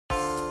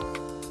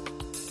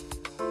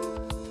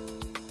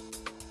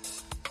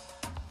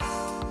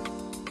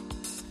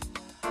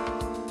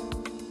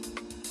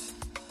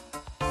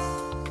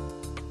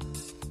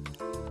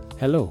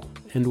Hello,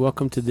 and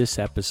welcome to this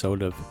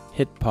episode of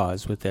Hit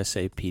Pause with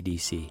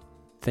SAPDC.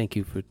 Thank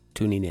you for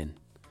tuning in.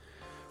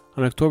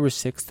 On October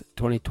 6th,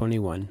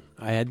 2021,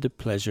 I had the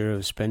pleasure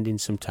of spending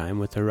some time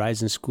with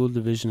Horizon School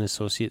Division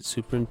Associate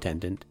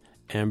Superintendent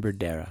Amber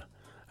Dara,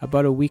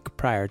 about a week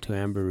prior to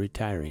Amber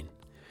retiring.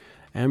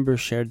 Amber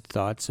shared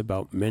thoughts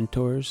about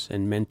mentors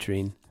and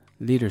mentoring,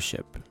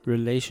 leadership,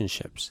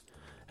 relationships,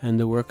 and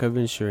the work of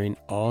ensuring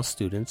all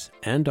students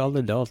and all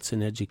adults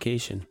in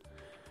education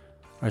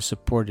are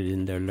supported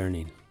in their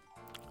learning.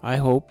 I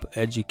hope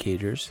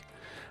educators,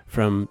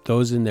 from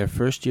those in their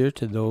first year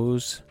to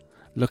those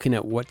looking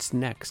at what's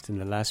next in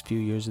the last few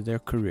years of their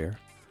career,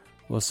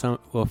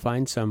 will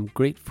find some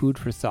great food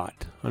for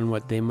thought on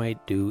what they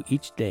might do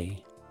each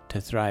day to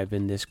thrive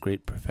in this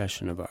great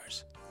profession of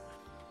ours.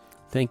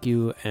 Thank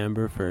you,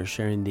 Amber, for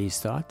sharing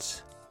these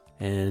thoughts,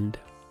 and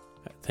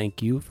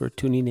thank you for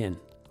tuning in.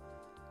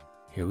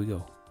 Here we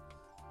go.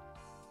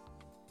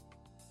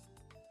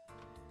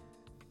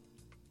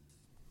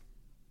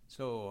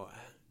 So,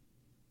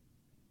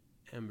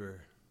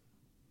 Amber,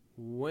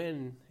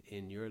 when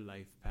in your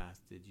life path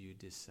did you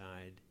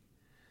decide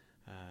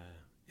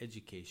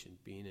education,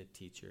 being a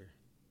teacher,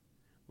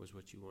 was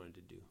what you wanted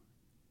to do?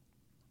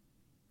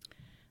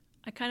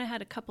 I kind of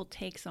had a couple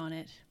takes on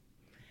it.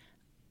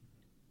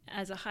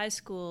 As a high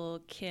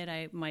school kid,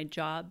 my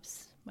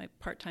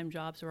part-time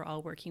jobs were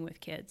all working with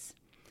kids.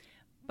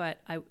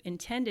 But I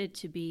intended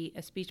to be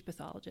a speech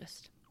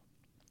pathologist.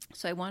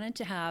 So I wanted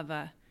to have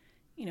I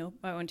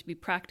wanted to be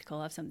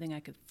practical, have something I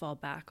could fall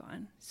back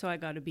on. So I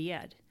got a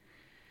B.Ed.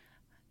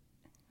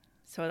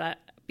 So that,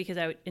 because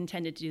I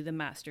intended to do the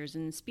master's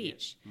in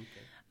speech. Yeah.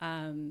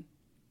 Okay.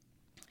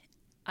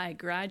 I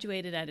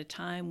graduated at a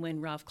time when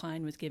Ralph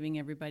Klein was giving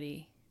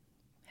everybody,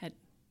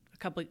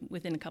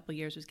 within a couple of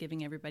years, was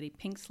giving everybody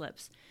pink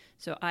slips.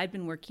 So I'd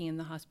been working in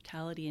the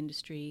hospitality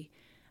industry,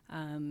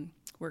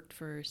 worked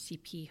for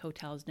CP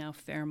Hotels, now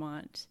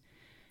Fairmont,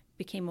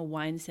 became a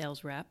wine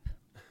sales rep.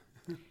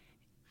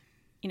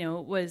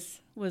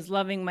 Was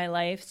loving my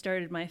life,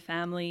 started my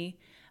family,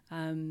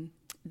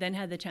 then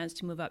had the chance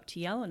to move up to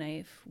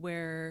Yellowknife,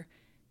 where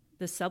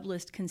the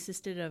sublist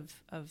consisted of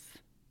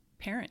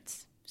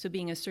parents. So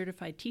being a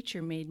certified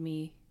teacher made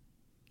me,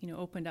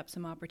 opened up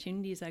some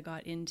opportunities. I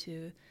got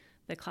into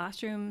the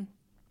classroom,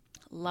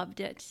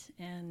 loved it,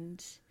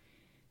 and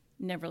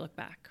never looked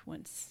back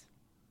once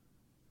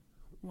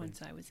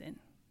I was in.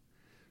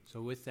 So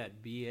with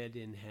that B.Ed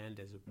in hand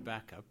as a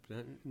backup,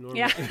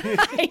 yeah,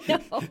 I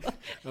know.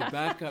 A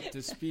backup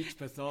to speech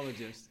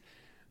pathologist,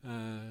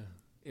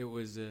 it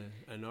was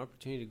an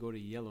opportunity to go to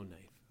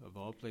Yellowknife, of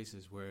all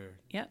places, where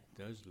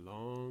there's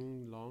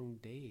long, long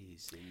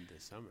days in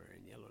the summer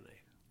in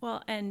Yellowknife.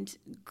 Well, and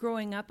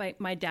growing up,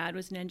 my dad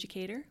was an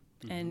educator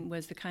and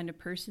was the kind of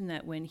person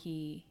that when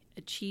he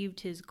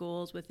achieved his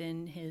goals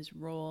within his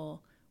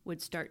role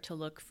would start to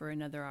look for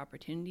another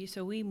opportunity.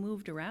 So we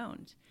moved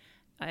around.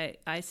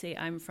 I say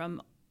I'm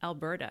from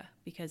Alberta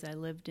because I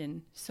lived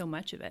in so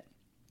much of it.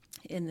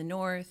 In the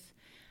north,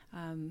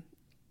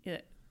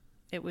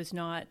 it was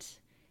not,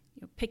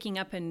 picking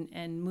up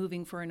and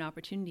moving for an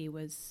opportunity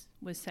was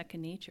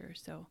second nature.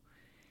 So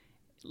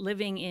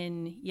living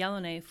in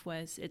Yellowknife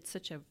it's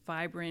such a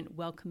vibrant,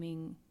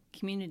 welcoming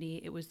community.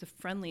 It was the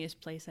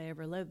friendliest place I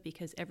ever lived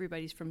because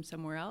everybody's from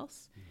somewhere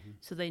else,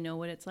 so they know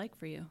what it's like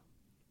for you.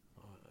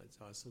 Oh, that's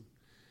awesome.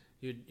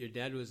 Your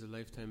dad was a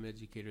lifetime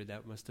educator.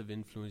 That must have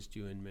influenced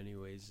you in many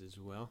ways as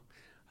well.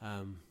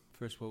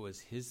 First, what was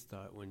his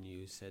thought when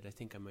you said, I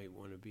think I might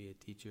want to be a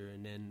teacher?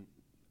 And then,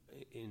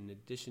 in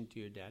addition to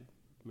your dad,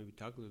 maybe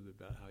talk a little bit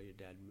about how your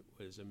dad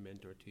was a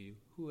mentor to you.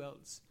 Who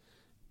else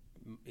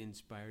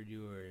inspired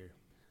you or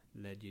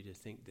led you to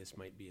think this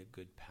might be a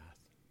good path?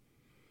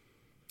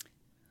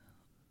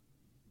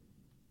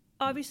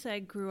 Obviously, I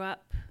grew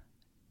up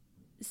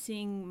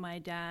seeing my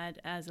dad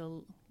as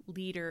a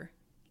leader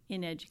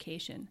in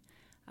education.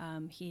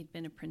 He'd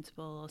been a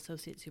principal,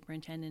 associate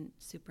superintendent,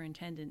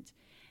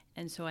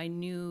 and so I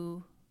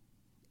knew,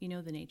 the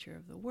nature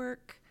of the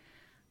work.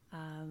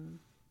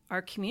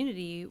 Our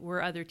community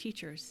were other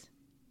teachers,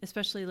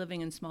 especially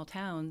living in small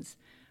towns.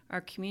 Our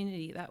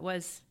community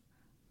were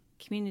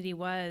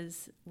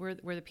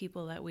the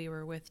people that we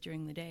were with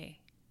during the day,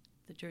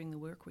 during the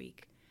work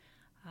week.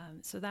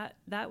 So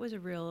that was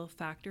a real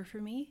factor for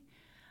me.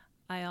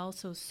 I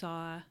also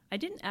I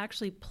didn't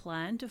actually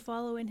plan to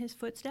follow in his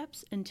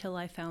footsteps until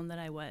I found that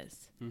I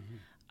was.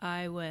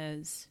 I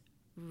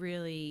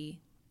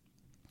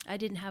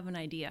didn't have an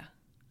idea.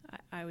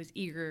 I was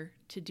eager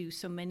to do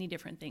so many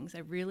different things.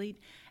 I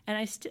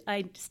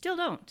still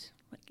don't,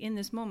 in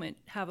this moment,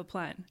 have a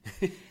plan.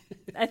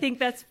 I think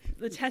that's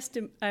the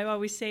testament. I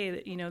always say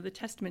that, the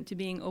testament to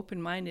being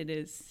open-minded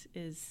is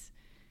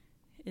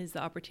the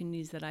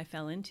opportunities that I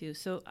fell into.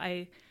 So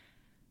I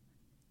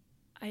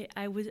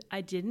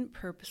didn't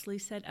purposely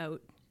set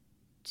out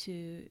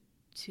to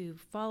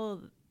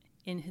follow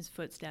in his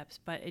footsteps,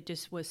 but it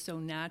just was so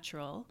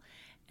natural.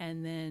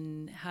 And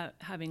then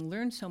having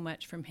learned so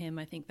much from him,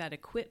 I think that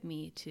equipped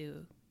me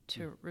to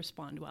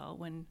respond well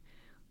when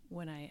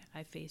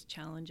I faced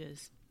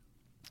challenges.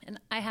 And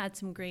I had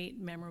some great,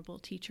 memorable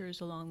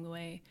teachers along the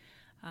way.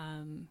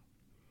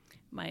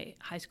 My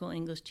high school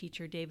English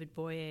teacher, David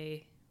Boyer,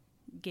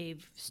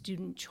 gave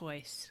student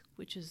choice,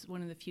 which is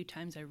one of the few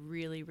times I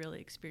really, really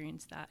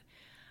experienced that.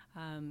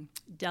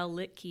 Del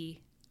Litke,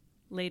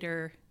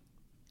 later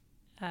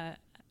a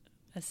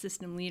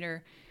system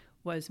leader,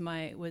 was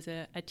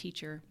a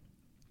teacher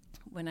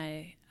when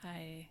I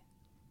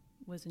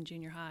was in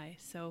junior high.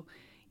 So,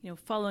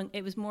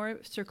 it was more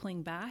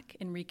circling back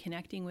and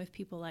reconnecting with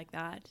people like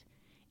that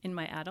in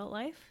my adult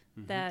life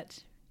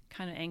that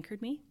kind of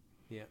anchored me.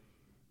 Yeah.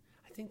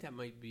 I think that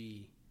might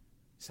be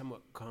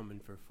somewhat common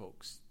for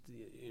folks.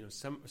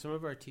 Some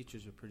of our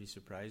teachers are pretty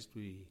surprised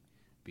we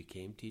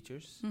became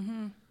teachers.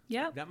 Mm-hmm.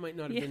 Yeah. That might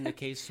not have been the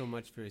case so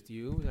much with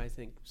you. I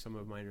think some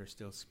of mine are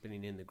still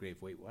spinning in the grave.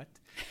 Wait, what?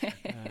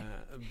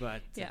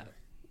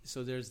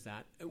 So there's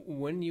that.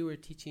 When you were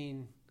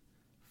teaching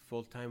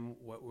full-time,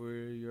 what were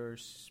your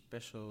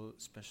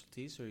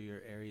specialties or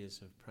your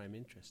areas of prime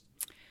interest?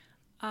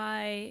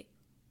 I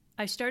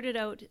started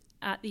out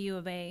at the U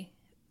of A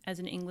as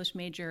an English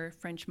major,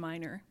 French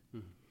minor,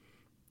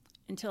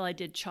 until I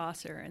did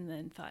Chaucer, and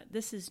then thought,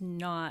 this is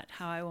not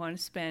how I want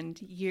to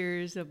spend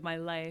years of my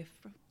life,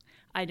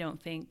 I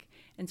don't think.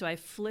 And so I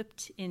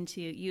flipped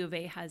into U of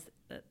A has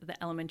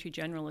the elementary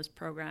generalist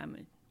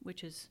program,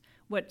 which is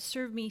what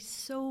served me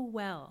so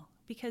well,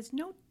 because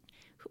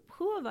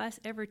who of us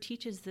ever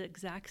teaches the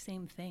exact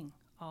same thing,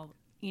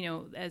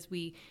 as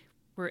we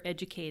were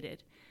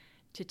educated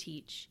to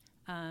teach.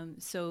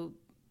 So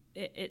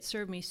it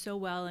served me so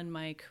well in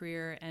my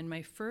career, and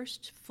my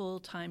first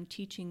full-time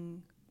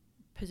teaching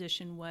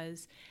position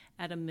was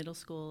at a middle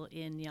school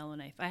in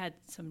Yellowknife. I had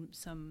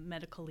some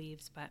medical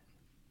leaves, but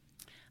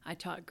I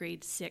taught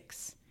grade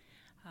 6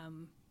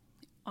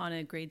 on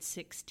a grade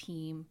 6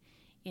 team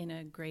in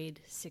a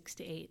grade 6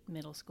 to 8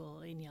 middle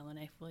school in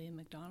Yellowknife, William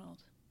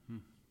McDonald.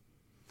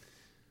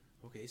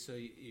 Okay, so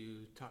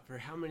you taught for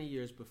how many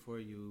years before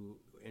you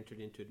entered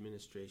into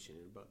administration?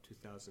 In about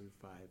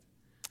 2005,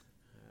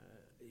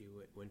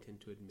 you went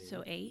into admin.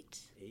 So 8.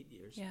 8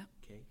 years. Yeah.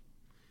 Okay.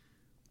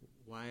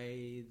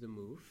 Why the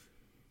move?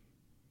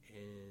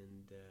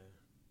 And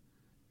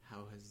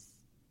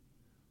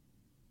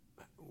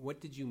what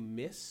did you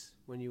miss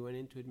when you went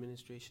into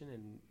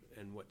administration,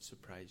 and what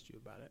surprised you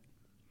about it?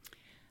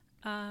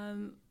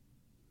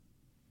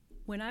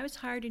 When I was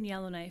hired in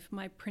Yellowknife,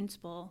 my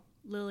principal,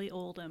 Lily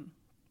Oldham,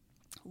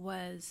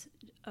 was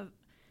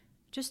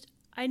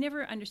I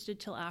never understood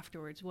till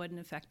afterwards what an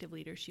effective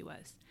leader she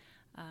was.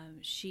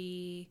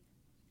 She,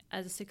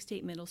 as a 6 to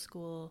 8 middle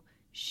school,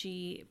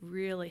 she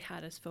really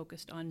had us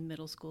focused on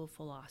middle school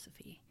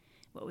philosophy,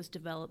 what was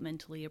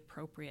developmentally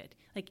appropriate.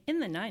 Like in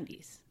the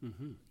 90s,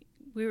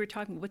 we were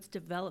talking what's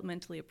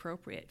developmentally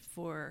appropriate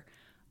for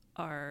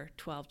our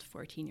 12 to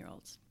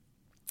 14-year-olds.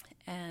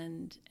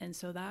 And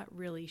so that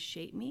really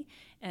shaped me.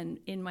 And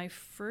in my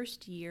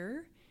first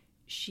year,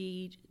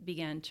 she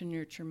began to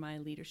nurture my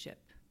leadership.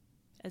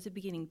 As a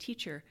beginning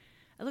teacher,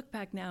 I look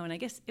back now, and I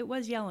guess it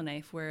was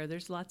Yellowknife where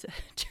there's lots of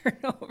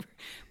turnover.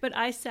 But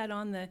I sat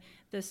on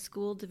the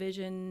school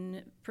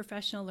division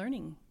professional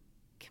learning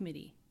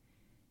committee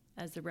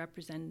as the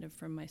representative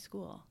from my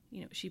school.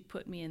 She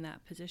put me in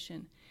that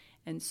position.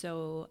 And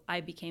so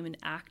I became an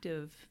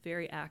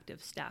very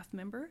active staff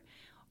member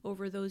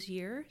over those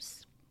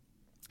years.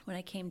 When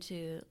I came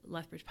to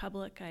Lethbridge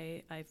Public,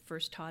 I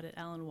first taught at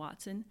Alan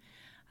Watson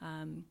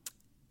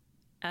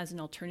as an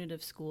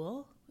alternative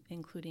school,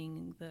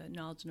 including the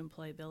Knowledge and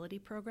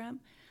Employability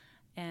program.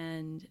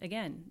 And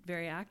again,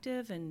 very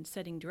active and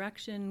setting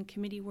direction,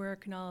 committee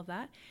work, and all of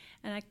that.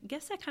 And I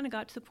guess I kind of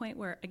got to the point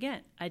where,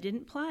 again, I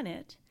didn't plan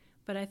it,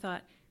 but I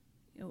thought,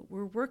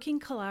 we're working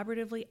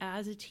collaboratively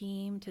as a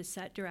team to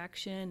set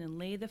direction and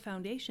lay the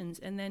foundations.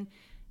 And then,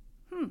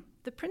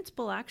 the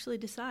principal actually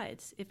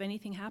decides if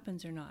anything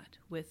happens or not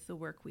with the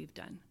work we've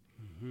done.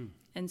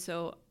 And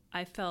so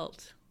I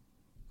felt,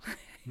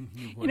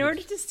 in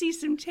order to see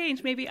some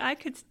change, maybe I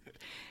could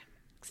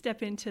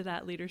step into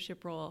that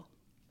leadership role.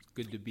 It's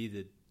good to be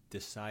the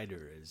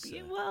decider, as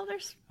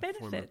there's benefits.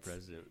 Former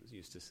president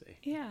used to say.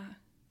 Yeah.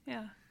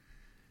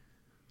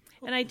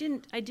 And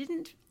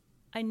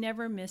I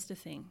never missed a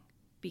thing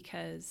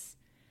because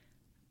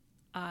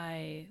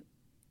I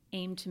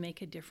aimed to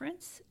make a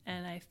difference,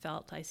 and I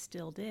felt I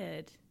still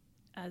did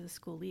as a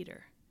school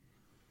leader.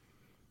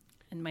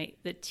 And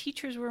the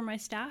teachers were my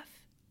staff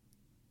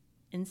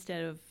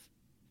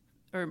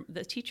or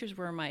the teachers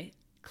were my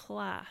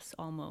class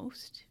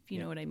almost, if you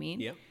know what I mean.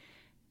 Yep.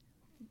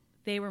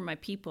 They were my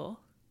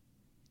people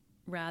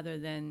rather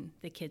than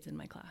the kids in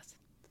my class.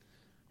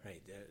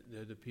 Right.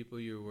 They're the people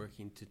you're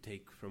working to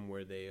take from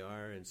where they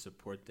are and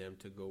support them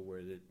to go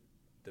where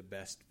the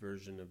best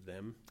version of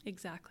them.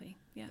 Exactly,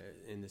 yeah.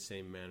 In the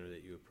same manner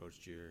that you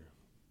approached your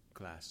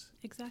class.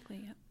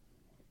 Exactly, yeah.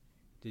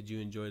 Did you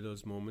enjoy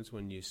those moments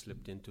when you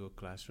slipped into a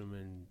classroom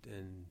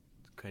and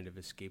kind of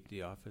escaped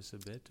the office a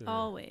bit? Or?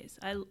 Always.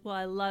 I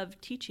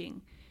love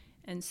teaching,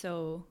 and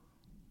so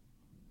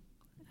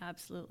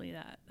absolutely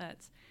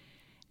that's.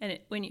 And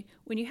when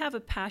you have a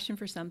passion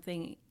for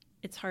something,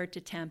 it's hard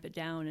to tamp it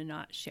down and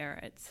not share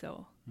it.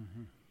 So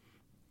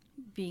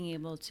being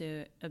able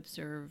to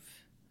observe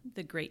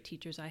the great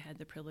teachers I had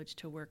the privilege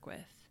to work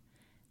with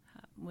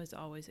was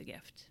always a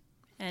gift.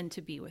 And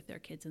to be with their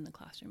kids in the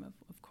classroom,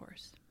 of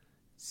course.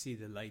 See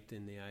the light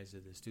in the eyes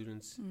of the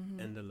students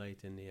and the light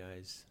in the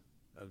eyes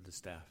of the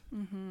staff.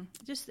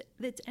 Just,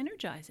 it's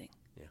energizing.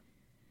 Yeah.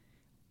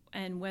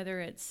 And whether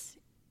it's,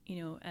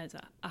 as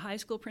a high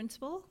school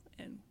principal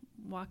and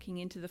walking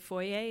into the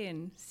foyer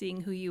and seeing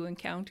who you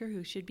encounter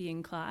who should be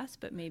in class,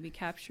 but maybe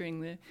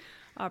capturing the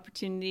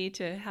opportunity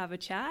to have a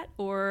chat,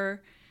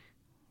 or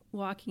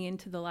walking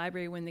into the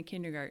library when the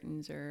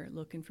kindergartens are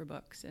looking for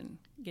books and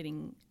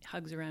getting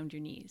hugs around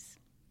your knees.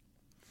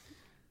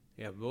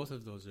 Yeah, both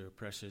of those are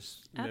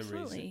precious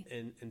Absolutely.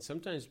 memories, and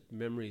sometimes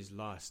memories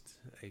lost.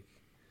 Like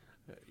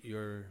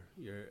your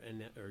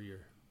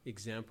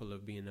example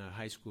of being a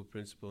high school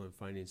principal and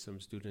finding some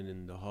student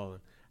in the hall.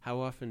 How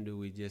often do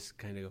we just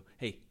kind of go,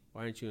 "Hey,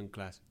 why aren't you in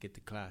class? Get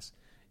to class,"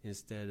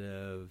 instead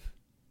of,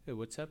 "Hey,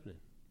 what's happening?"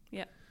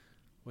 Yeah.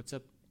 What's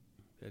up?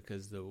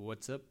 Because the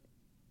 "what's up"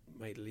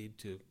 might lead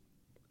to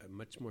a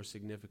much more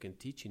significant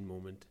teaching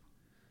moment.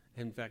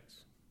 In fact,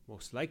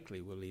 most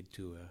likely will lead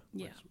to a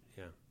Yeah.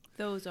 yeah.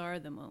 Those are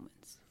the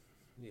moments.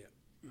 Yeah,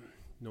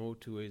 no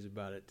two ways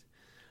about it.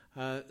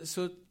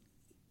 So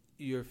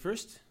your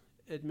first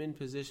admin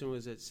position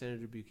was at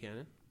Senator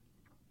Buchanan.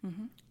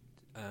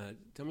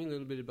 Tell me a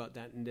little bit about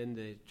that, and then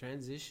the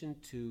transition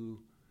to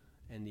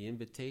and the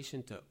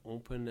invitation to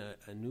open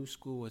a new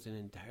school with an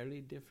entirely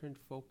different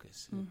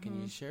focus.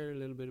 Can you share a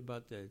little bit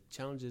about the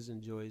challenges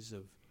and joys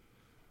of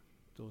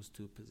those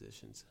two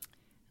positions?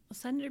 Well,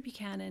 Senator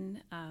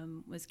Buchanan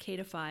was K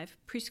to 5,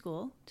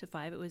 preschool to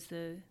 5. It was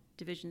the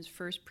division's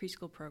first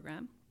preschool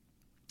program,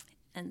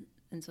 and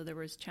so there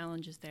was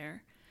challenges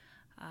there.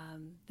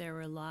 There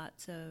were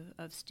lots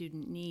of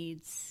student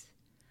needs,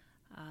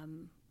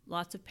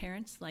 lots of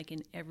parents, like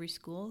in every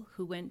school,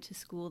 who went to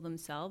school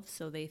themselves,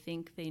 so they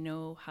think they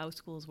know how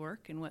schools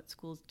work and what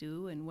schools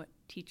do and what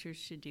teachers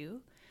should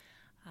do.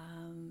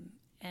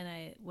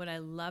 And what I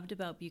loved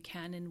about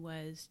Buchanan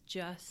was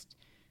just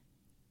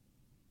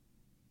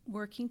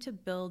working to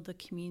build the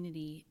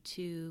community,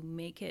 to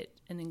make it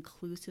an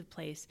inclusive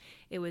place.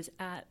 It was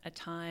at a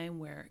time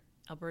where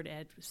Alberta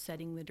Ed was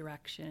setting the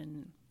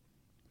direction.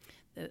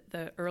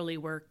 The early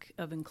work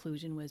of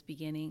inclusion was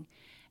beginning,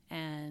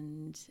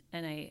 and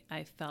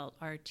I felt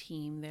our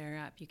team there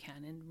at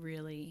Buchanan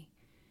really,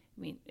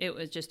 it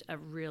was just a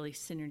really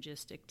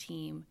synergistic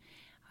team.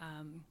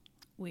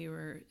 We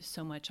were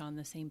so much on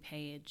the same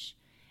page,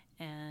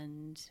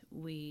 and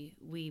we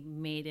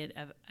made it,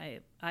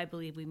 I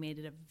believe we made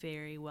it a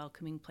very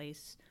welcoming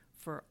place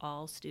for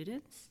all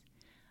students.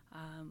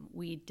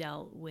 We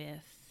dealt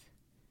with,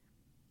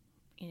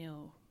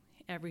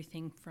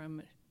 everything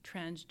from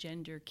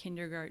transgender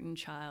kindergarten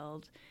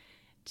child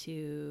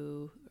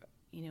to,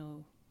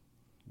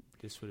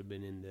 This would have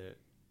been in the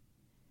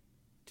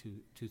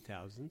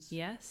 2000s?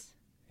 Yes.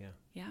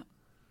 Yeah.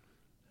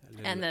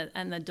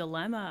 And the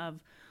dilemma of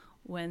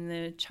when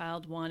the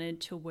child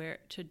wanted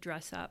to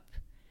dress up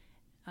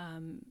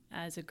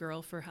as a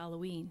girl for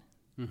Halloween,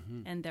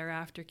 and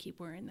thereafter keep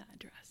wearing that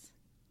dress,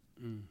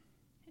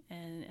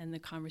 and the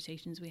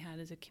conversations we had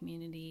as a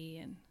community,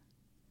 and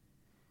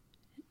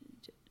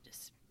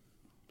just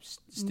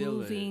still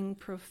moving,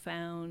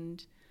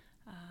 profound,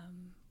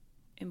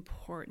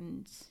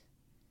 important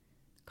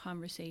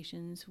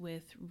conversations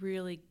with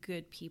really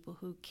good people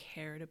who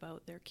cared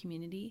about their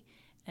community,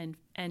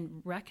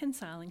 and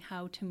reconciling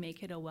how to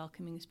make it a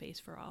welcoming space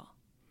for all.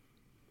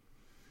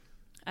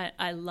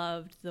 I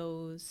loved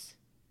those,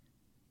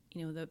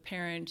 the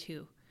parent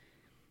who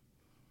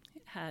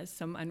has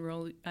some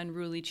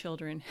unruly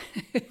children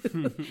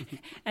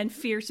and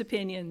fierce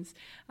opinions,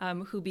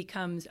 who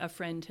becomes a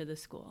friend to the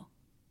school.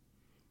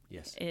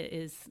 Yes. It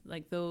is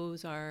like,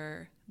 those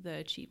are the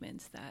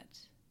achievements that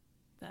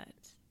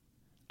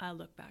I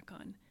look back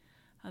on.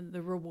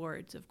 The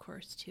rewards, of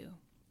course, too.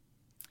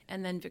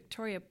 And then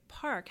Victoria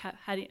Park,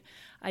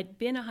 I'd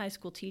been a high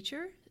school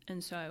teacher,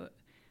 and so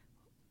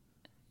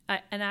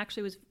I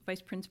actually was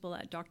vice principal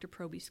at Dr.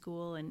 Proby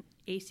School and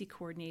AC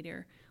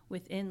coordinator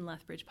within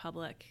Lethbridge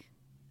Public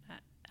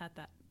at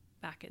that,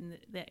 back in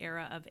the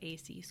era of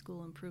AC,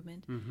 school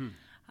improvement.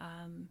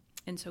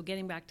 And so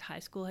getting back to high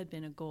school had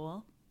been a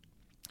goal.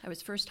 I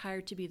was first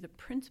hired to be the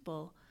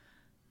principal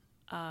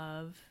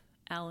of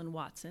Alan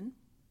Watson,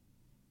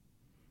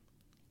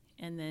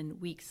 and then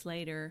weeks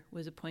later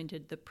was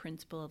appointed the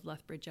principal of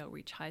Lethbridge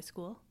Outreach High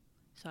School.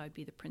 So I'd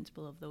be the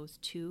principal of those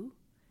two,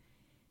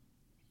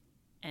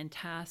 and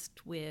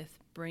tasked with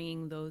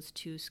bringing those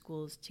two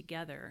schools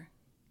together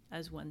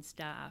as one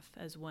staff,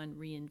 as one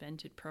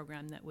reinvented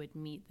program that would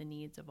meet the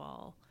needs of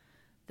all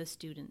the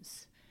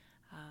students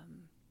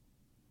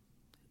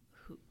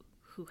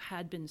who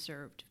had been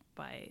served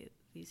by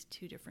these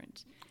two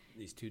different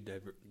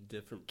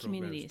different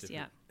communities,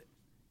 programs,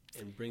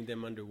 and bring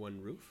them under one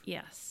roof?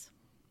 Yes.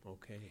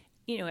 Okay.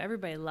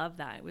 Everybody loved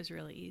that. It was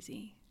really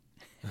easy.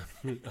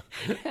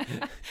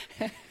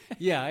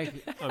 Yeah,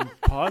 I'm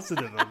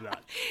positive of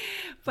that.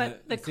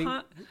 But I think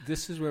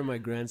this is where my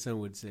grandson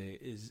would say,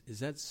 "Is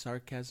that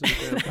sarcasm,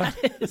 Grandpa?"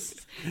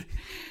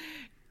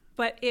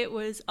 But it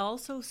was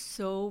also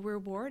so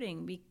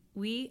rewarding.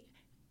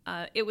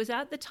 It was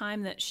at the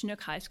time that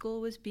Chinook High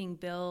School was being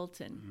built,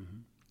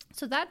 and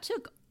so that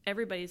took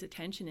everybody's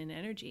attention and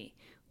energy.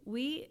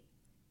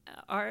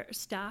 Our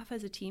staff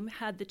as a team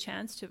had the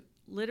chance to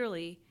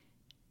literally,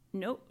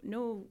 no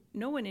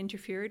one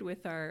interfered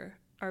with our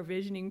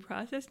visioning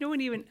process. No one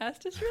even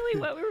asked us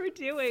really what we were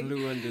doing.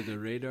 Flew under the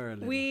radar a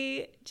little.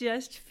 We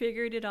just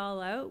figured it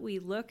all out. We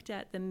looked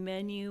at the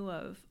menu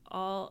of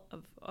all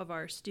of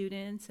our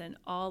students and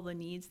all the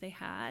needs they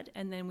had,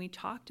 and then we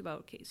talked about,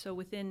 okay, so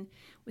within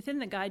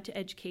the Guide to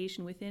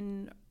Education,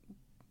 within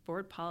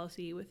board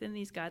policy, within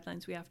these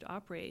guidelines we have to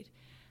operate,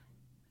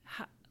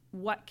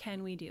 what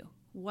can we do?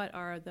 What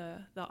are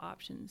the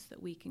options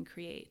that we can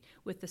create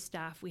with the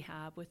staff we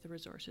have, with the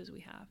resources we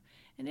have?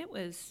 And it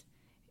was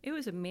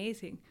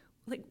amazing.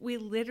 Like, we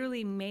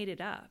literally made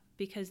it up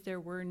because there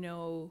were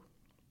no.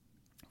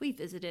 We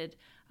visited,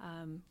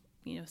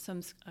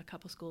 a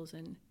couple schools,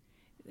 and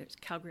there's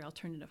Calgary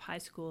Alternative High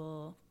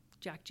School,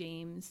 Jack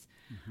James.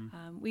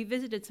 We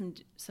visited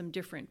some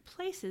different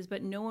places,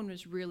 but no one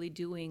was really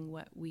doing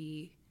what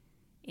we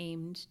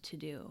aimed to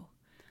do.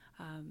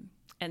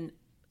 And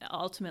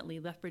ultimately,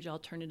 Lethbridge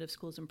Alternative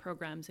Schools and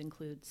Programs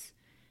includes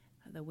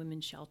the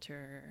Women's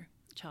Shelter,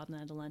 Child and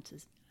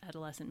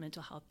Adolescent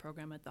Mental Health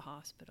Program at the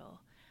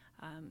hospital,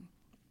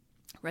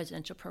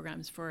 residential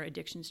programs for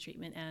addictions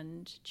treatment,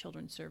 and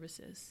children's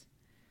services,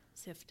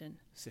 Sifton.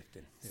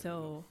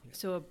 So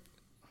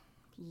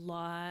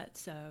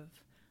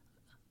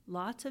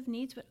lots of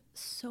needs, but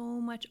so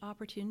much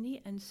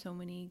opportunity and so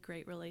many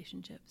great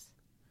relationships.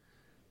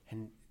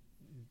 And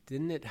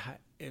didn't it?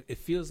 It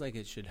feels like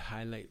it should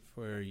highlight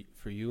for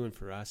you and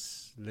for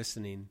us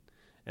listening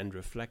and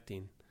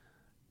reflecting.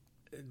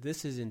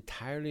 This is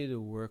entirely the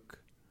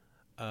work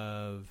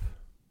of,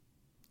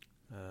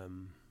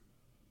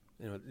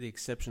 the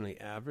exceptionally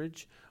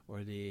average,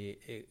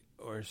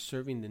 or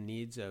serving the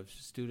needs of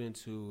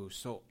students who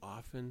so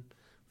often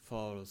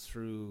fall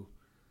through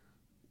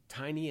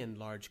tiny and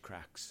large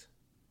cracks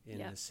in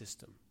the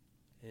system.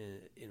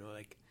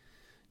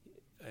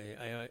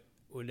 I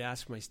would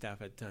ask my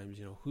staff at times,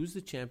 who's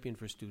the champion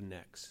for student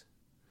X?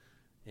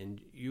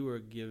 And you were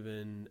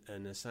given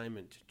an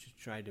assignment to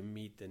try to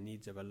meet the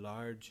needs of a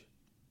large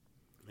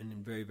and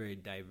very, very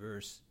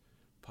diverse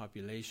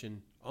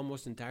population,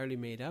 almost entirely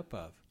made up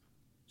of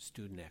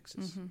student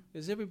X's.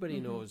 Because everybody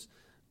knows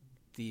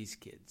these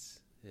kids,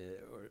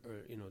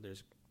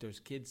 there's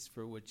kids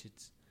for which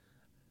it's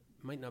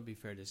might not be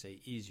fair to say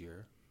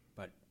easier,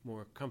 but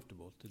more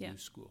comfortable to do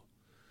school.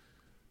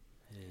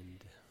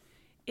 And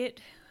it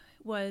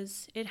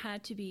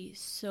had to be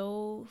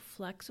so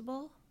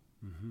flexible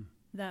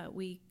that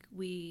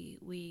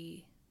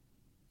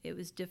it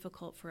was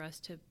difficult for us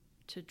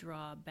to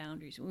draw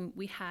boundaries.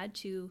 We had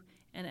to,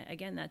 and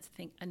again, that's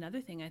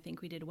another thing I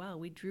think we did well.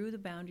 We drew the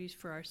boundaries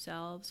for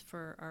ourselves,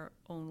 for our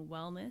own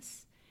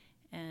wellness,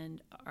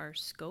 and our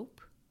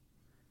scope,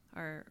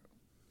 our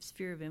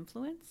sphere of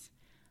influence,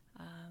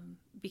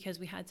 because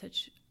we had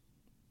such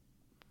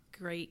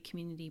great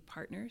community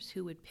partners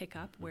who would pick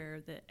up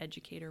where the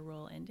educator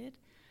role ended.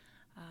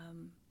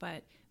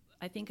 But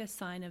I think a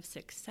sign of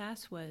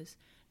success was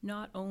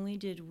not only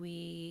did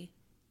we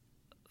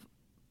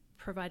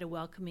provide a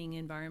welcoming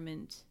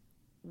environment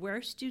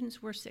where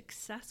students were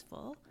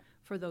successful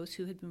for those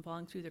who had been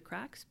falling through the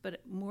cracks,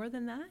 but more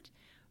than that,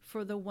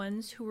 for the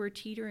ones who were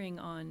teetering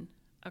on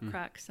a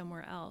crack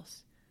somewhere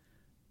else,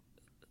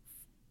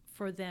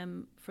 for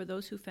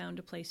those who found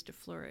a place to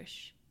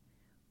flourish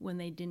when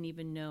they didn't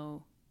even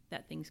know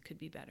that things could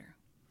be better,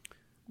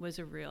 was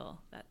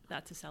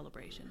that's a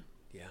celebration.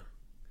 Yeah.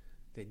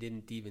 They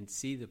didn't even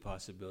see the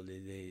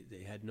possibility.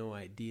 They had no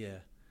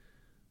idea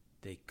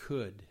they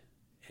could,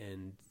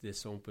 and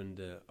this opened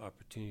the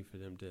opportunity for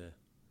them to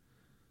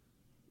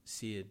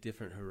see a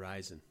different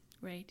horizon.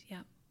 Right,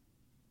 yeah.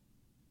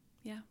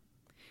 Yeah.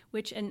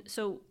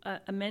 So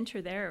a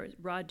mentor there is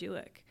Rod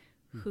Duick,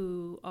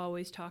 who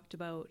always talked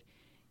about,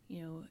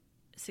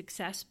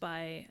 success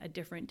by a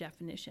different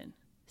definition.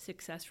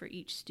 Success for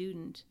each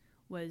student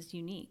was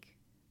unique.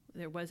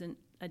 There wasn't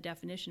a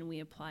definition we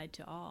applied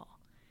to all.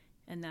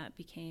 And that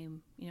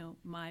became,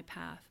 my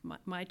path,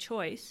 my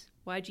choice.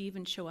 Why'd you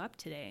even show up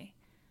today?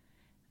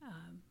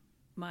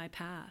 My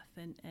path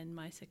and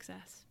my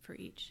success for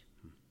each.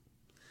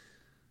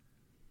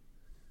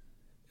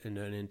 And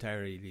an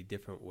entirely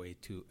different way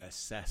to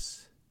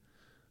assess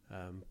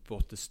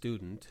both the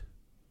student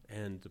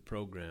and the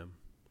program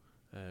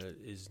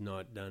is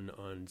not done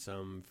on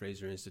some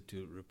Fraser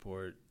Institute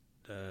report,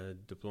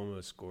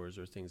 diploma scores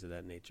or things of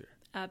that nature.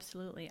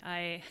 Absolutely.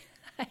 I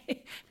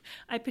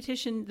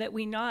petitioned that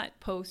we not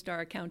post our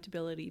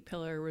accountability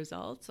pillar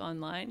results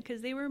online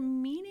because they were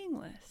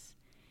meaningless.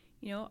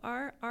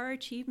 Our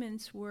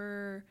achievements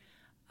were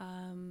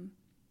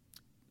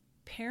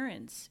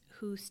parents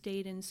who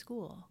stayed in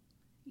school,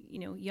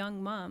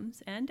 young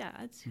moms and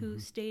dads who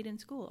stayed in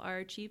school. Our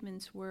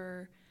achievements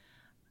were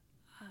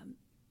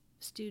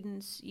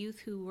students, youth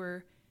who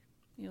were,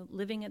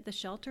 living at the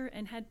shelter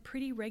and had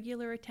pretty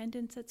regular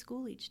attendance at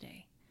school each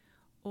day,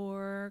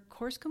 or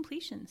course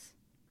completions.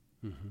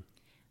 Mm-hmm.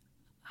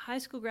 High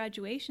school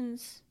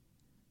graduations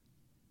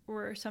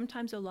were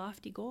sometimes a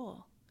lofty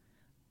goal,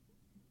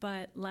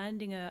 but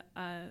landing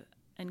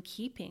and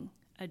keeping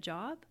a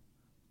job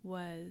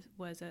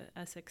was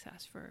a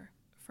success for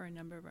a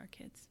number of our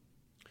kids.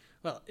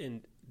 Well,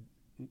 and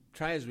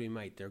try as we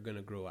might, they're going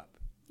to grow up.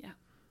 Yeah.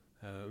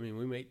 We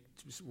might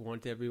just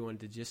want everyone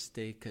to just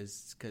stay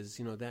because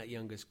that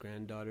youngest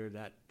granddaughter,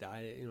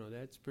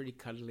 that's pretty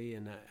cuddly,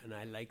 and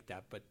I like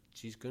that. But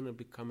she's going to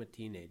become a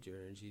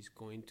teenager,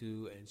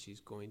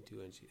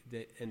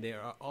 and they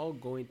are all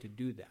going to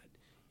do that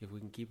if we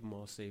can keep them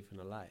all safe and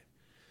alive.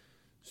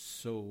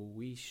 So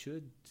we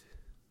should.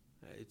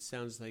 It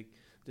sounds like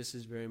this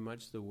is very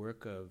much the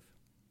work of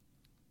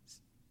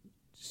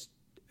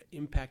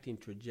impacting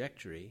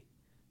trajectory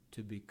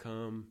to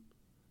become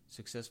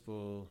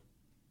successful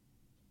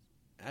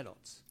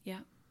adults. Yeah.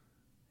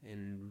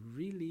 And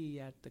really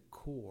at the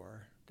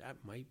core, that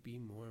might be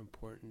more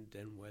important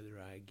than whether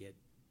I get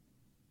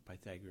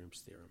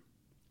Pythagorean's theorem.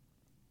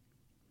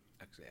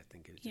 Actually, I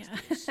think it just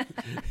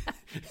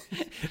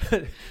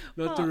is.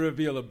 Not to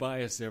reveal a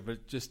bias there,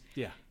 but just,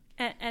 yeah.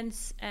 And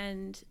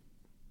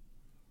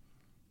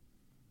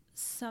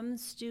some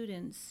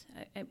students,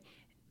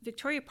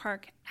 Victoria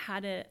Park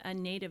had a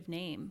native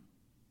name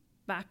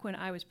back when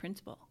I was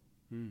principal.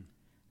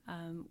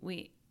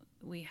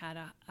 We had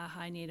a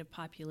high native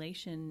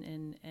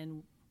population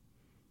and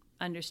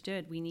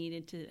understood we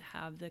needed to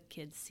have the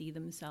kids see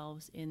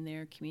themselves in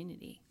their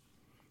community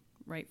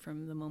right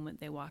from the moment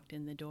they walked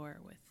in the door,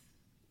 with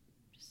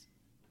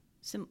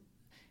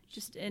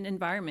just an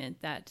environment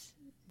that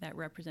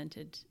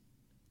represented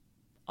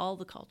all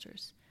the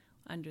cultures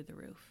under the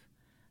roof.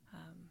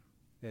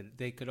 That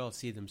they could all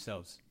see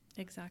themselves.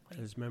 Exactly.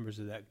 As members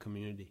of that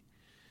community.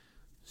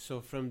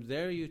 So from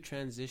there you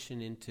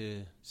transition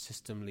into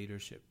system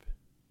leadership.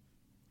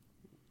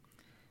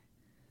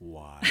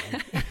 Why?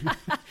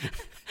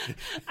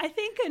 I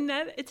think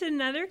it's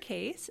another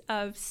case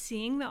of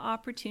seeing the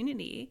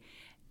opportunity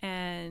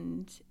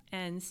and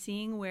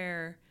seeing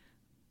where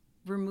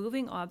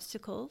removing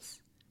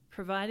obstacles,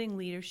 providing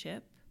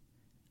leadership,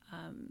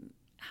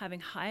 having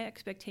high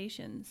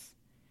expectations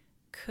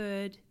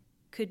could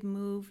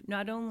move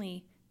not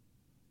only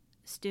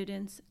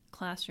students,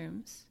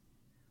 classrooms,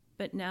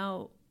 but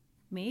now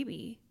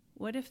maybe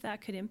what if that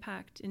could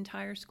impact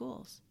entire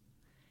schools?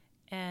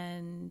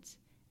 And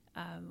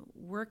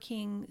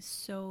working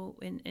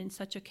in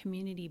such a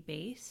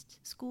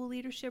community-based school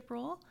leadership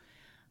role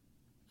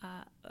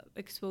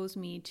exposed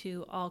me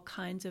to all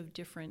kinds of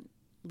different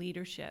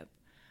leadership.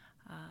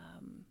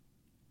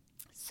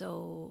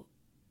 So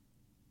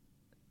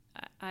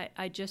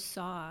I just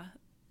saw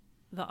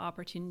the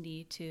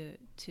opportunity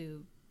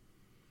to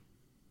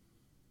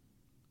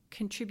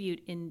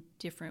contribute in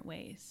different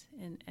ways,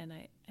 and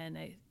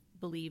I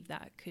believe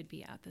that could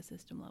be at the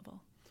system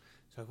level.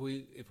 So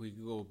if we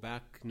go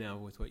back now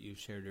with what you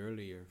shared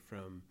earlier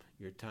from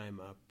your time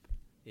up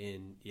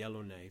in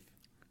Yellowknife,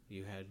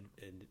 you had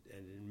an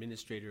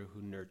administrator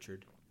who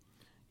nurtured.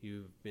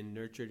 You've been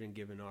nurtured and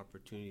given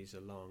opportunities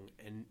along,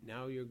 and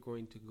now you're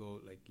going to go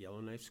like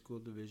Yellowknife School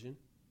Division.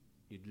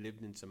 You'd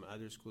lived in some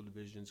other school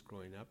divisions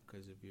growing up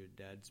because of your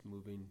dad's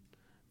moving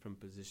from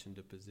position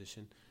to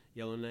position.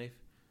 Yellowknife,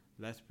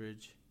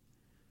 Lethbridge,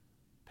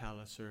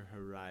 Palliser,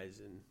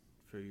 Horizon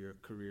for your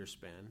career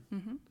span.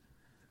 Mm-hmm.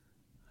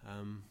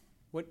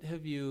 What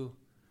have you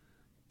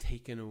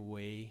taken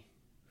away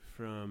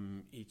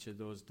from each of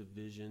those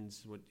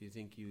divisions? What do you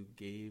think you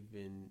gave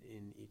in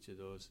each of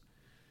those?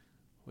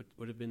 What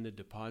would have been the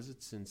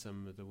deposits and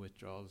some of the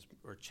withdrawals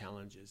or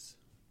challenges?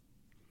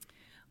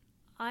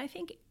 I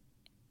think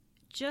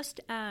just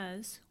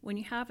as when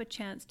you have a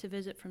chance to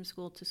visit from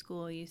school to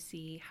school, you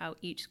see how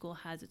each school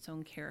has its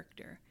own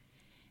character.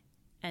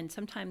 And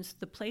sometimes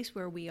the place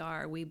where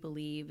we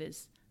believe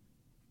is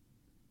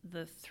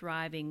the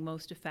thriving,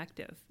 most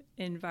effective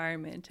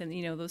environment. And,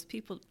 those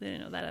people,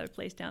 that other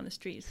place down the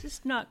street, it's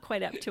just not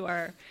quite up to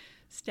our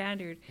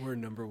standard. We're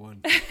number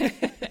one.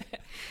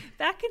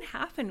 That can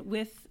happen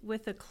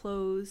with a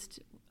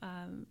closed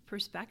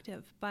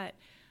perspective. But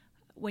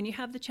when you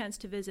have the chance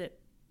to visit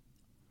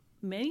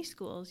many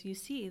schools, you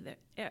see that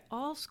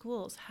all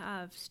schools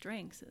have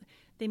strengths.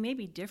 They may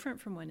be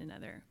different from one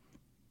another.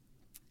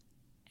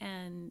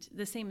 And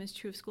the same is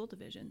true of school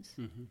divisions.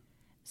 Mm-hmm.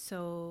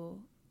 So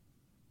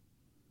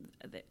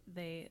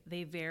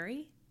they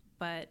vary,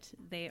 but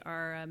they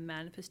are a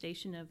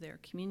manifestation of their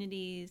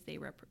communities. They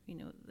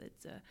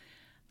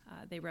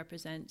they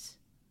represent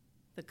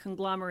the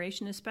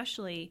conglomeration,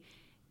 especially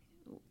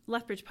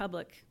Lethbridge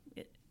Public.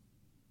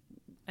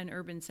 An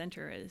urban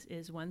center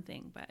is one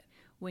thing, but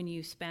when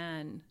you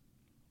span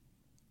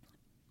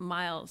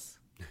miles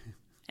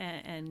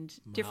and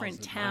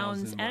different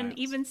towns and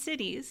even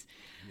cities.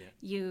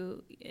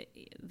 The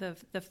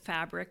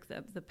fabric,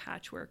 the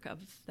patchwork of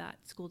that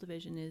school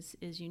division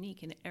is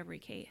unique in every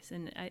case,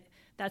 and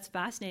that's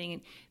fascinating.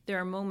 And there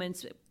are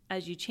moments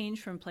as you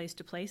change from place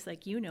to place,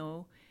 like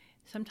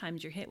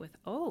sometimes you're hit with,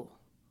 oh,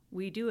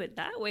 we do it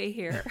that way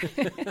here.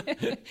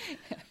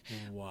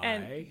 Why?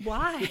 And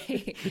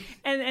why?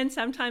 and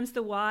sometimes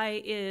the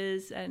why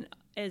is an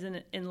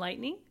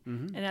enlightening,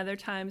 and other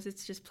times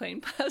it's just plain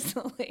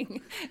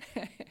puzzling.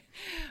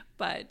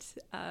 But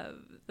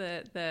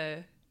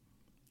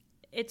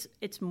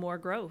it's more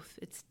growth.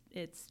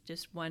 It's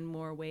just one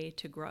more way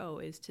to grow,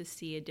 is to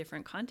see a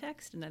different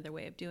context, another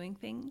way of doing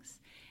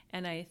things,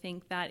 and I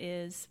think that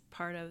is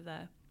part of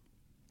the.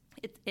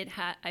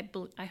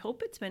 I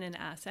hope it's been an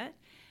asset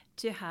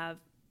to have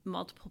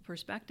multiple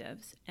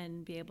perspectives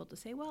and be able to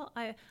say, well,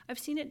 I've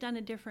seen it done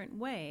a different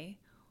way.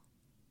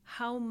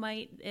 How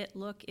might it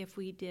look if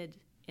we did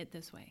it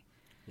this way?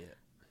 Yeah.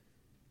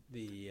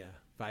 The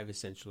 5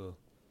 Essential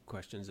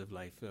Questions of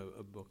Life,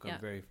 a book I'm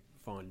very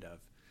fond of.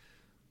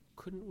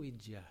 Couldn't we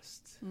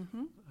just?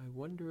 Mm-hmm. I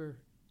wonder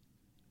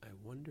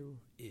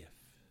if.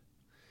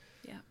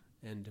 Yeah.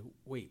 And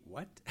wait,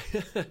 what?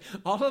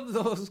 All of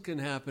those can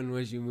happen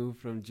as you move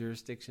from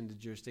jurisdiction to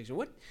jurisdiction.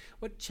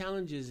 What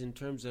challenges in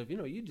terms of,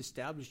 you'd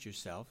established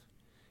yourself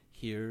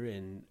here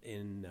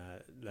in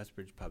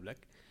Lethbridge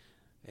Public,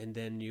 and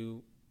then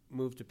you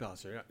moved to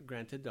Palliser,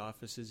 granted the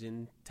offices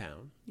in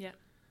town. Yeah.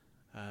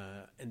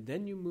 And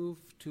then you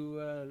moved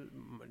to a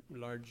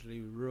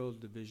largely rural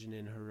division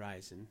in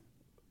Horizon.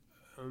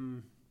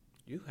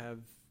 You have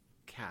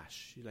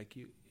cash,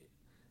 CACHE.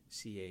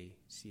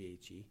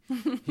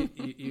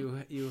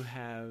 you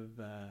have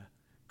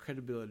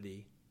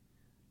credibility.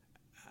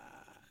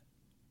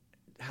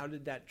 How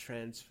did that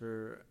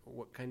transfer?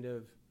 What kind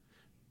of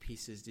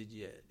pieces did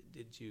you?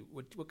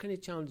 What kind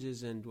of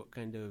challenges and what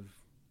kind of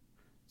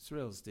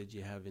thrills did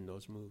you have in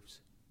those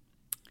moves?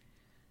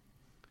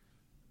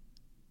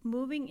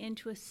 Moving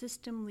into a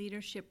system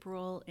leadership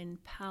role in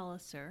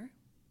Palliser.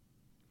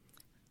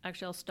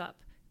 Actually, I'll stop.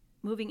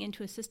 Moving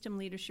into a system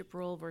leadership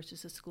role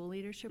versus a school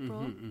leadership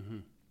role. Mm-hmm.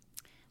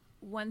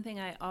 One thing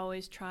I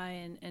always try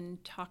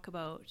and talk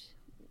about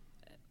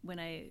when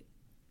I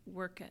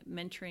work at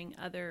mentoring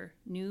other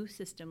new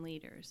system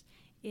leaders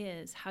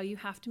is how you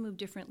have to move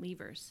different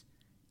levers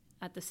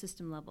at the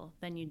system level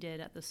than you did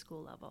at the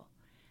school level.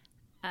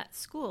 At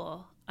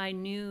school, I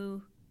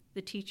knew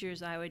the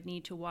teachers I would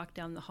need to walk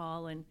down the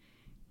hall and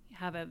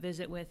have a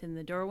visit with in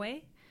the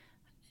doorway,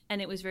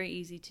 and it was very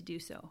easy to do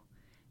so.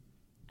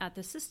 At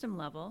the system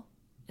level,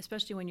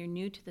 especially when you're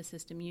new to the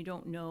system, you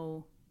don't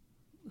know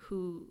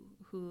who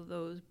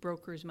those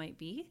brokers might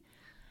be.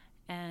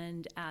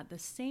 And at the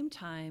same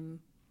time,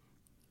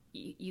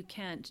 you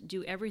can't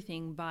do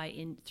everything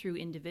through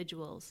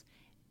individuals.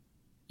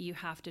 You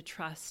have to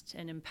trust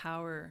and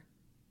empower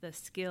the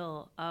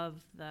skill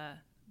of the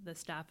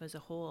staff as a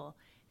whole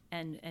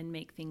and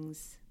make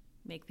things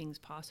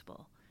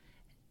possible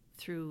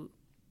through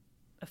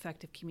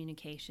effective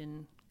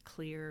communication,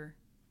 clear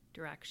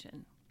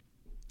direction,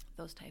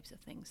 those types of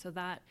things. So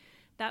that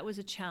was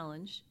a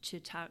challenge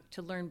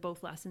to learn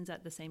both lessons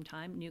at the same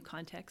time, new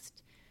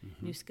context,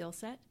 new skill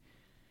set.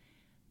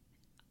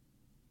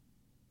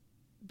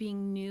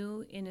 Being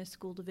new in a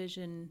school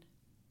division,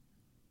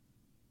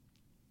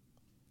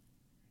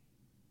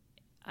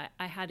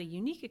 I had a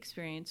unique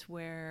experience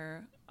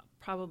where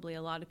probably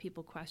a lot of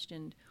people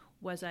questioned,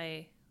 was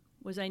I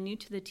new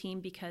to the team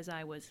because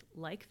I was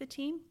like the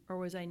team, or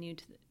was I new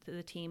to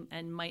the team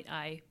and might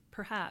I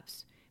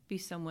perhaps be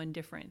someone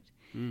different?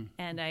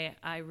 And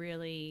I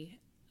really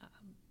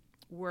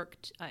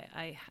worked.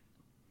 I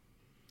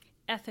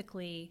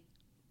ethically,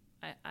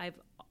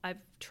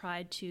 I've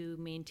tried to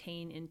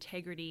maintain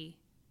integrity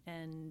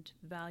and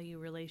value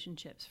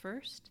relationships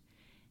first,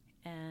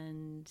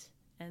 and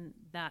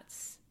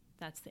that's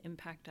the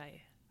impact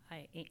I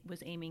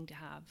was aiming to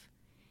have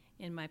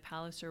in my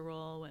Palliser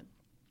role.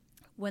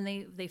 When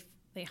they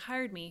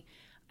hired me,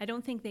 I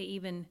don't think they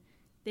didn't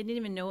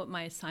even know what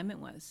my assignment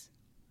was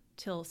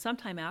till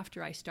sometime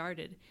after I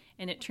started,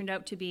 and it turned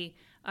out to be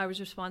I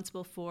was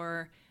responsible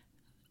for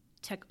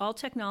all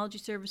technology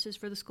services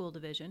for the school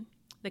division,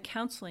 the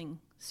counseling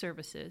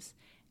services,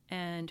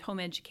 and home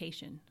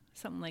education,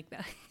 something like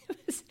that.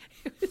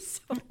 It was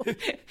so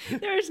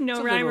there's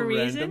no rhyme or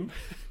reason. Random.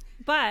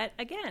 But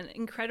again,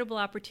 incredible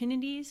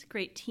opportunities,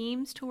 great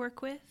teams to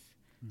work with,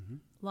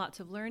 lots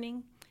of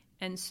learning,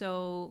 and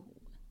so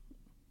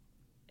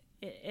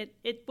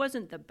it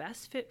wasn't the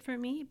best fit for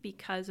me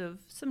because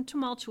of some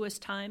tumultuous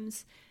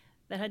times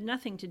that had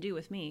nothing to do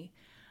with me.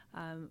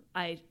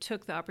 I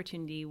took the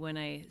opportunity when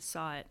I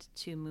saw it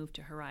to move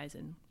to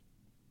Horizon,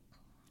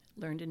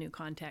 learned a new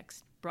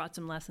context, brought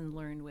some lessons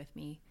learned with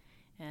me,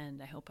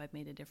 and I hope I've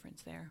made a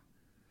difference there.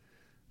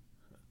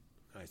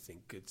 I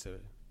think it's a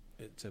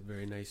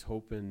very nice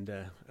hope, and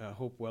a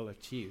hope well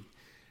achieved.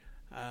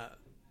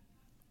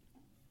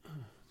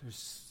 There's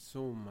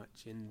so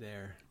much in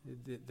there.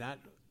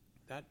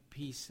 That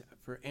piece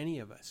for any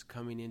of us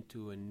coming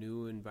into a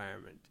new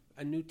environment.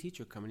 a new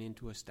teacher coming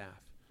into a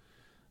staff,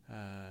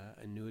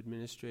 a new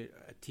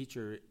a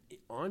teacher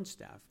on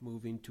staff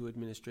moving to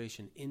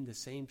administration in the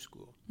same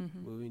school,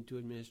 moving to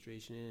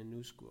administration in a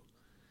new school.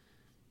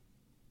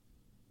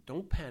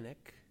 Don't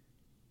panic.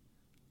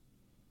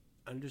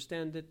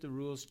 Understand that the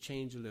rules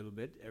change a little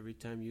bit every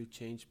time you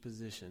change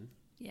position.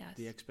 Yes.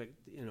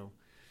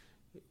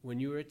 When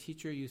you were a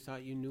teacher, you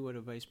thought you knew what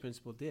a vice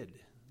principal did.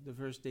 The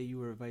first day you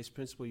were a vice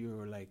principal, you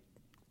were like,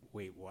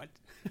 wait, what?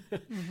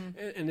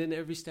 And then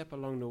every step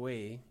along the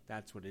way,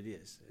 that's what it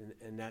is.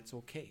 And that's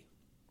okay.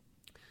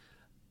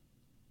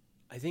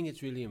 I think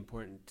it's really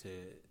important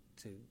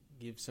to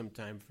give some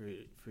time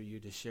for you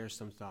to share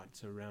some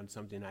thoughts around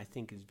something I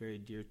think is very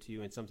dear to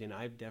you and something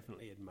I've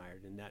definitely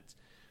admired, and that's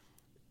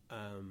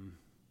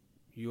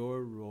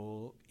your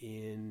role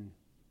in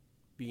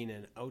being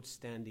an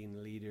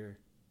outstanding leader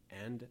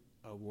and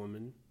a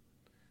woman,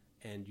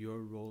 and your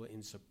role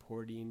in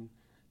supporting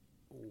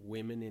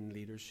women in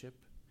leadership.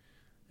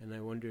 And I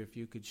wonder if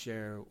you could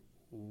share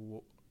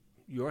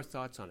your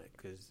thoughts on it,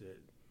 because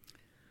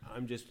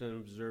I'm just an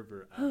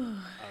observer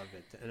of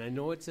it. And I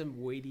know it's a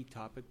weighty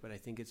topic, but I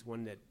think it's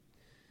one that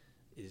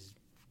is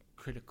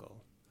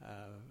critical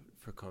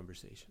for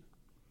conversation.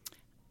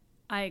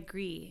 I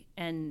agree,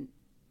 and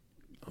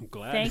I'm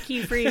glad. Thank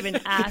you for even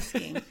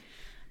asking.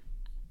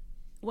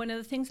 One of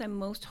the things I'm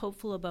most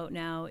hopeful about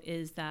now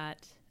is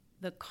that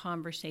the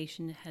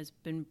conversation has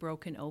been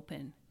broken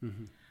open.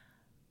 Mm-hmm.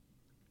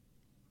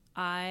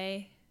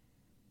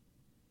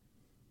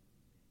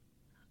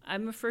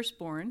 I'm a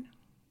firstborn.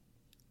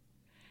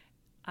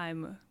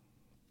 I'm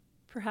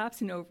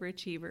perhaps an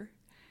overachiever.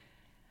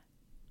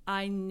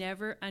 I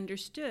never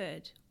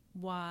understood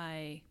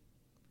why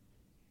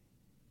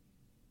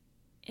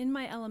in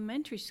my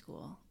elementary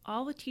school,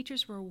 all the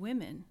teachers were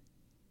women,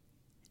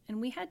 and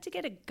we had to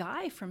get a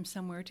guy from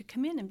somewhere to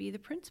come in and be the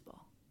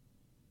principal.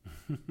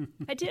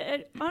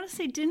 I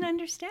honestly didn't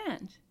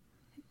understand.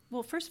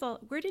 Well, first of all,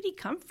 where did he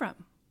come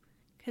from?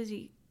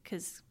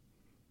 Because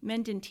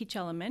men didn't teach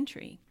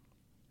elementary.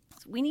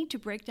 So we need to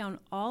break down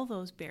all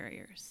those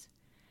barriers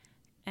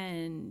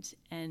and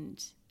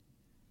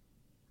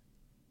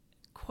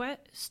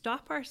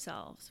stop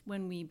ourselves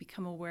when we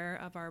become aware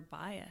of our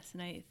bias.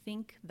 And I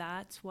think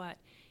that's what,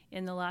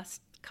 in the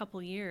last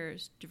couple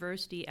years,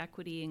 diversity,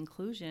 equity,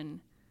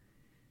 inclusion,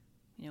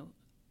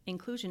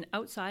 inclusion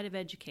outside of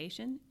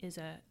education is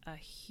a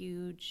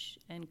huge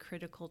and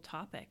critical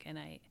topic. And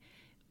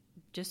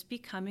just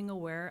becoming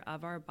aware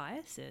of our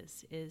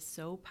biases is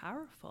so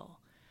powerful.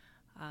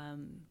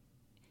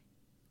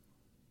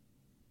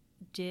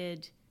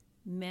 Did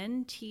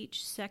men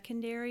teach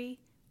secondary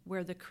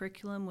where the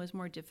curriculum was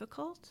more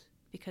difficult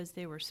because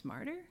they were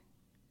smarter?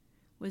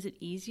 Was it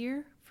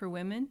easier for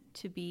women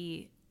to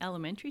be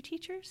elementary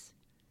teachers?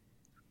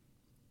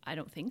 I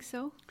don't think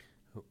so.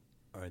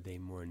 Are they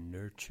more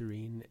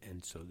nurturing,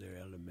 and so they're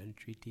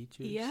elementary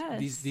teachers?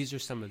 Yes. These are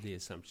some of the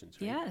assumptions,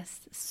 right?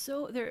 Yes.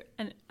 So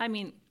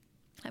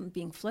I'm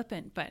being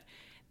flippant, but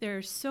there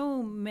are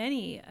so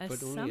many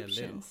assumptions. Only a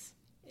little.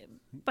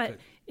 But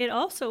it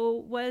also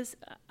was,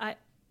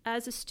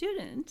 as a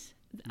student,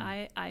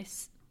 I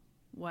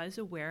was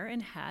aware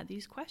and had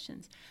these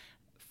questions.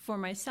 For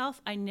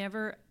myself,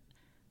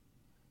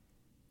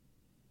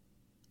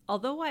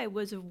 although I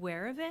was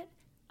aware of it,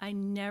 I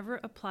never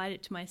applied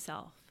it to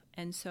myself.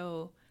 And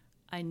so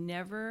I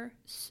never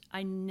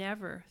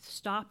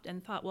stopped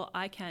and thought, well,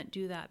 I can't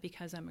do that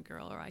because I'm a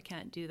girl, or I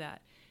can't do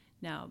that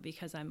now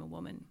because I'm a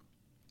woman.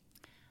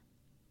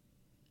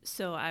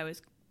 So I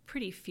was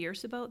pretty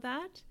fierce about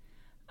that.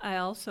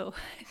 I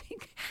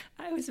think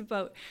I was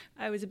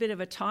a bit of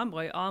a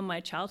tomboy. All my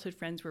childhood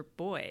friends were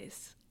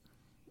boys.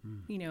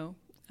 You're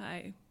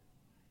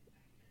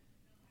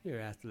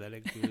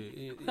athletic.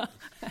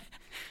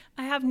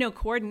 I have no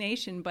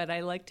coordination, but I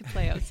like to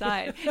play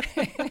outside.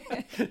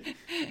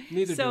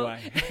 Neither do I.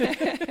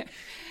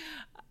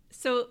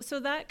 So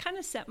that kind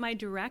of set my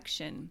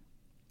direction.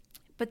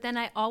 But then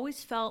I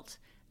always felt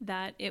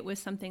that it was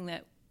something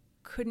that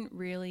couldn't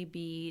really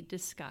be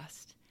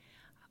discussed.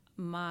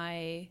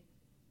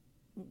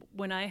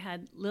 When I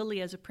had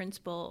Lily as a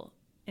principal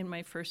in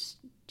my first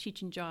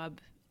teaching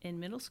job in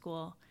middle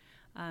school,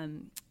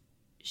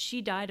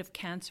 she died of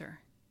cancer.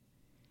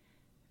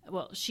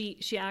 Well,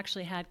 she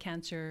actually had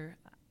cancer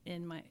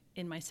in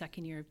my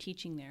second year of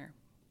teaching there,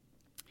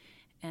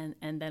 and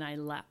then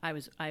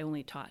I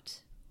only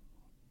taught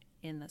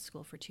in that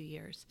school for 2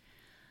 years.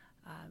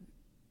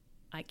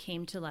 I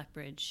came to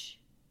Lethbridge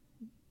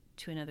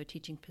to another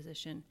teaching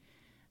position.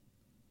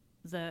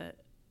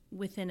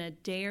 Within a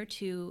day or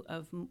two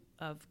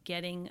of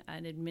getting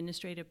an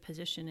administrative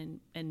position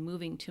and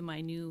moving to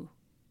my new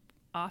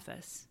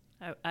office,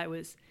 I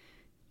was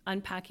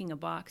unpacking a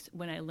box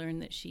when I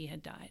learned that she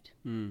had died.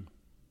 And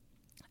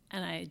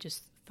I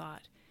just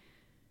thought,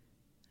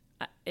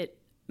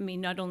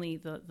 not only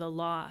the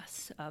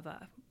loss of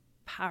a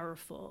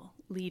powerful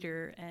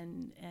leader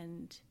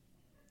and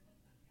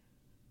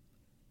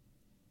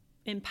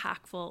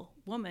impactful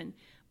woman,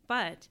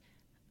 but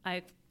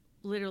I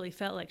literally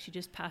felt like she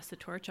just passed the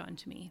torch on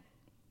to me.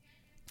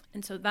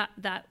 And so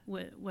that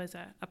was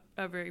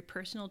a very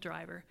personal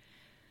driver.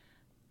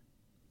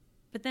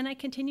 But then I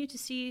continued to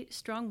see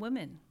strong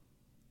women.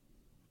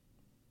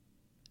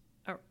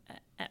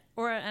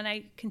 And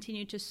I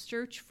continued to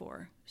search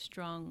for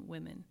strong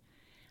women.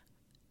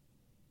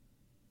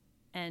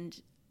 And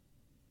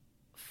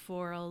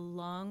for a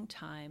long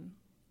time,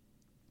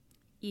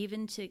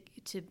 even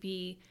to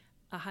be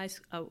a high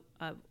school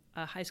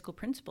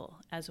principal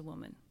as a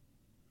woman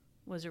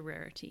was a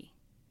rarity.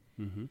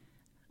 Mm-hmm.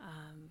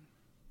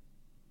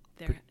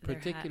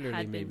 Particularly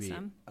had maybe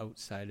some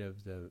outside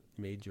of the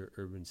major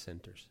urban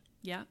centers.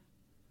 Yeah.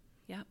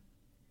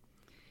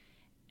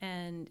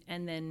 And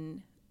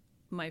then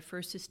my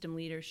first system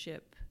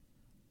leadership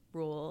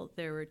role,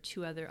 there were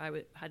two other.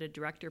 Had a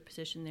director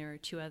position. There were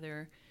two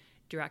other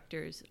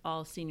directors.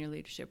 All senior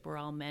leadership were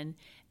all men,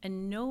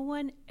 and no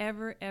one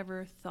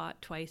ever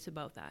thought twice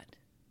about that.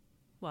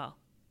 Well,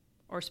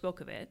 or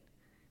spoke of it.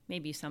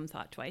 Maybe some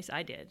thought twice.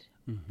 I did,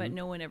 but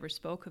no one ever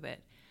spoke of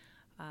it.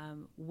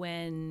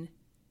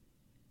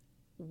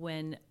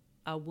 When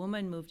a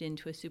woman moved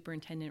into a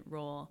superintendent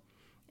role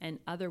and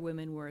other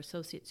women were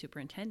associate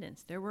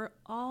superintendents, there were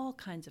all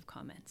kinds of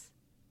comments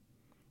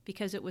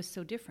because it was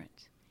so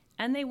different.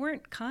 And they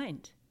weren't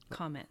kind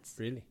comments.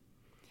 Really?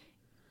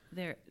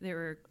 There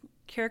were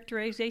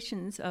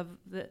characterizations of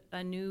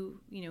a new,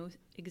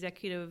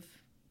 executive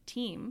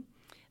team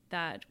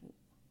that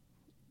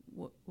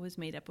was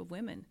made up of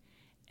women.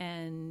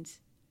 And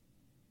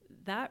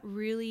that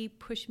really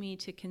pushed me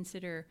to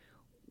consider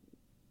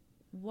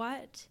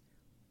what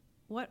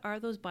are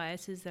those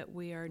biases that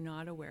we are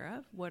not aware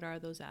of? What are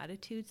those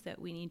attitudes that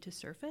we need to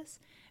surface?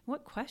 And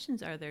what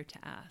questions are there to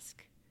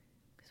ask?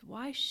 Because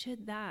why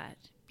should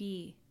that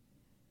be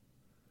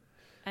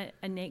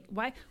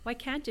why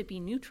can't it be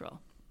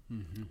neutral?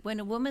 Mm-hmm. When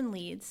a woman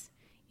leads,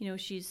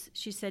 she's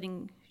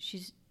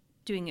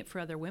doing it for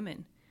other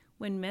women.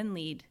 When men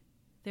lead,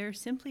 they're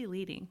simply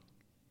leading.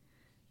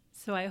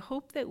 So I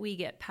hope that we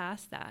get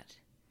past that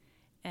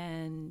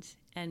and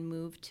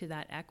move to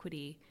that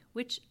equity,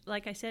 which,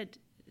 like I said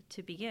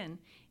to begin,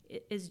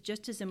 is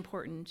just as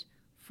important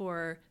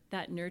for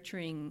that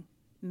nurturing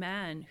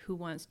man who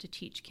wants to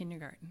teach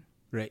kindergarten.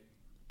 Right.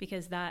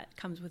 Because that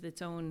comes with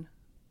its own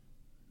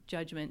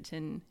judgment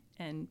and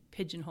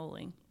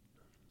pigeonholing.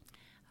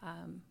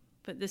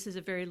 But this is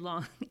a very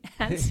long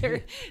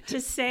answer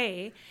to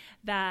say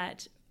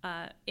that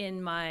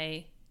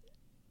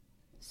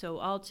so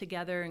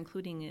altogether,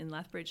 including in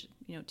Lethbridge,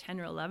 10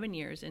 or 11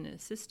 years in a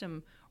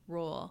system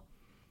role,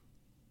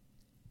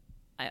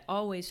 I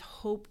always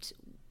hoped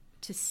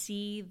to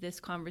see this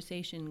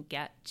conversation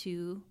get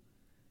to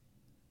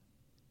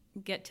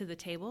the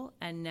table,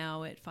 and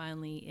now it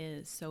finally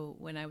is. So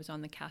when I was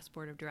on the CAS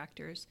board of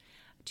directors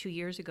 2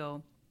 years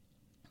ago,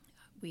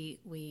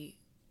 we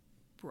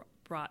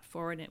brought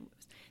forward, and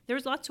there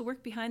was lots of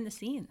work behind the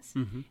scenes,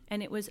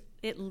 and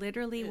it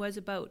literally was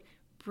about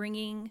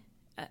bringing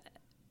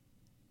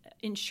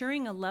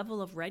ensuring a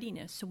level of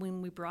readiness. So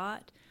when we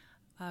brought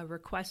a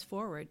request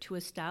forward to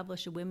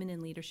establish a Women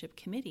in Leadership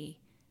Committee,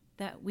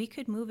 that we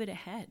could move it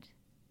ahead.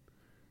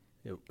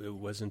 It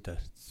wasn't a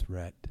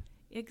threat.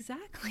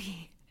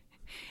 Exactly.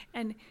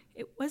 And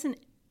it wasn't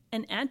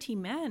an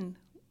anti-man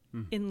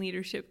in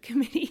leadership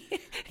committee.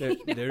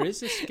 There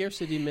is a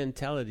scarcity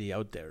mentality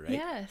out there, right?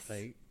 Yes.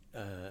 Like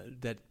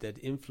that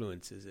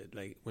influences it.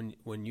 Like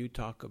when you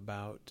talk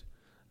about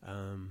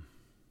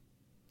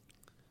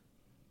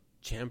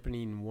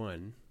championing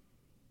one,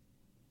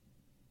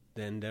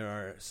 then there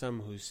are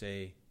some who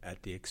say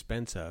at the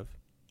expense of.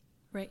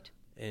 Right.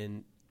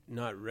 And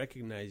not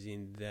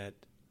recognizing that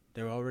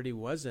there already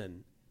was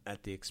an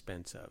at the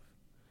expense of.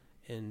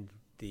 And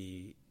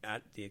the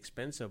at the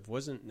expense of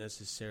wasn't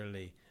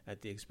necessarily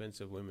at the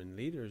expense of women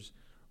leaders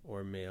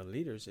or male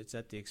leaders. It's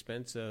at the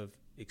expense of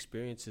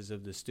experiences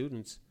of the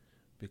students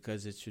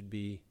because it should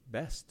be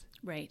best.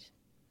 Right.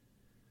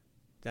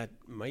 That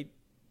might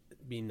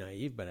be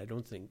naive, but I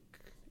don't think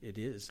it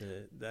is.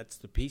 That's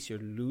the piece you're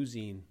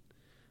losing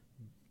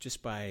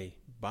just by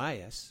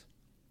bias,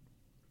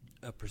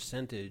 a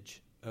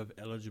percentage of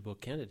eligible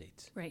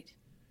candidates. Right.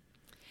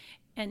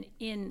 And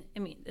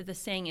the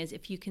saying is,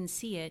 if you can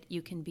see it,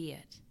 you can be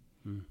it.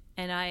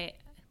 And I,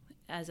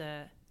 as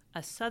a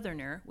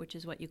Southerner, which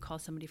is what you call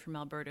somebody from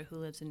Alberta who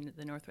lives in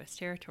the Northwest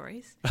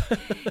Territories. I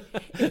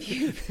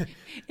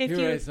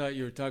thought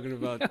you were talking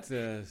about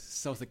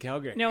south of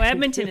Calgary. No,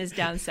 Edmonton is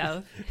down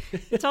south.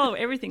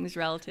 Everything's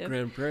relative.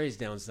 Grand Prairie's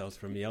down south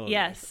from Yellowknife.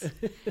 Yes.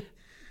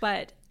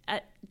 But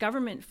at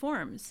government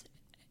forums,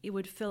 you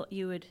would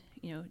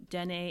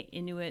Dene,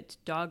 Inuit,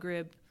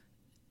 Dogrib,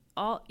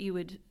 you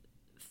would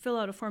fill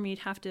out a form. You'd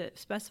have to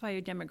specify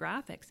your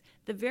demographics.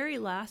 The very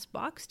last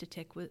box to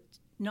tick was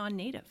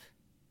non-native.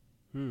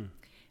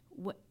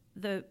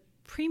 The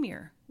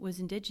premier was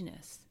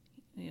Indigenous.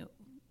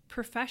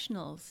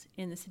 Professionals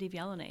in the city of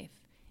Yellowknife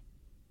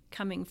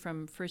coming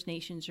from First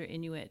Nations or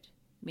Inuit,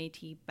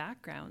 Métis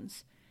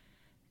backgrounds.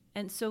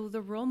 And so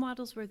the role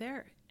models were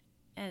there,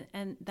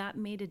 and that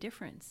made a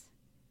difference.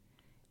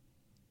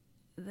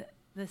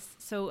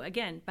 So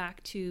again,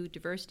 back to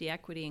diversity,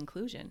 equity,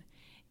 inclusion.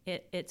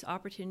 It's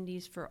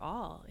opportunities for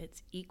all.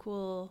 It's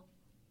equal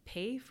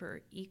pay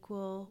for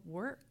equal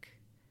work,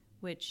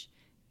 which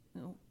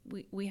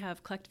we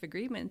have collective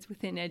agreements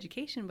within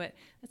education, but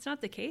that's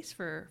not the case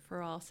for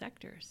all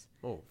sectors.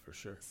 Oh, for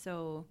sure.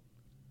 So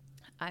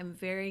I'm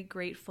very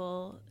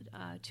grateful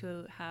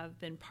to have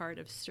been part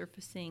of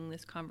surfacing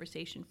this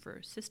conversation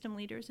for system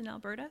leaders in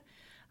Alberta.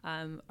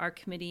 Our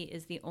committee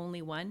is the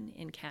only one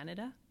in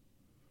Canada.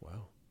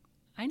 Wow.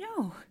 I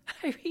know.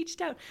 I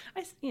reached out.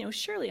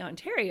 Surely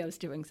Ontario's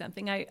doing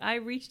something. I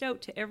reached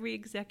out to every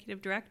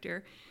executive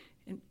director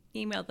and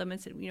emailed them and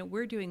said,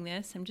 we're doing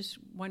this. I'm just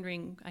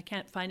wondering, I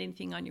can't find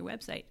anything on your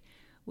website.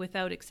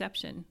 Without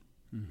exception,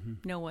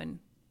 no one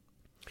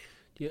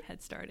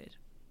had started.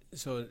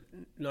 So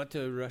not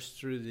to rush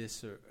through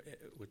this,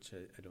 which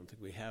I don't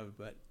think we have,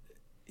 but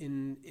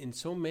in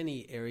so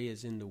many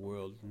areas in the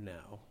world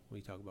now, we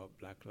talk about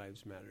Black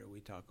Lives Matter,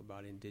 we talk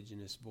about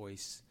Indigenous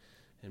voice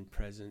and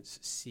presence,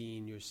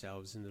 seeing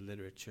yourselves in the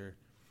literature,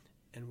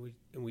 and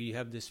we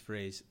have this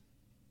phrase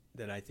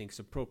that I think is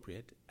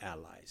appropriate: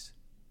 allies.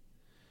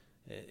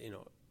 Are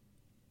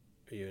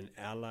you an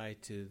ally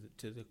to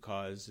the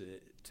cause,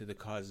 to the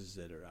causes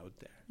that are out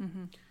there?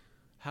 Mm-hmm.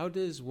 How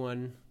does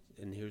one,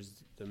 and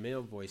here's the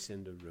male voice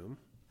in the room,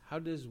 how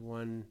does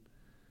one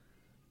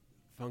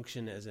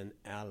function as an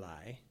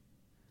ally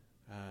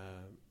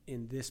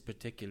in this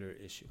particular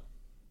issue?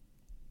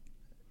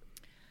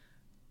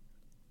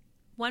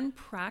 One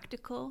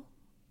practical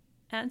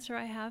answer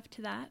I have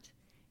to that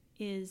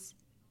is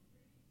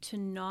to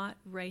not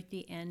write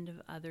the end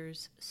of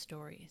others'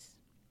 stories.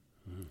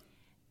 Mm.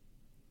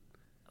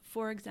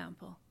 For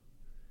example,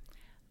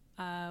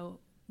 a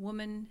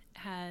woman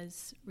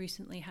has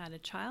recently had a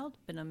child,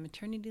 been on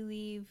maternity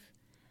leave,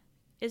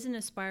 is an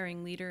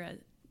aspiring leader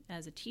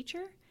as a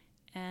teacher,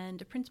 and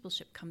a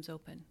principalship comes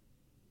open.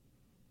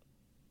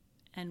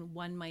 And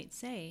one might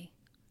say,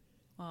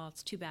 well,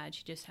 it's too bad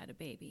she just had a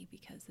baby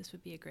because this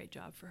would be a great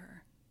job for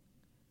her.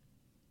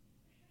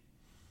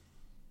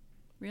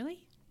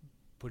 Really?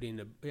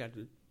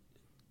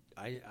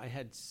 I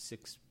had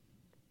 6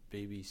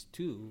 babies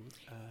too,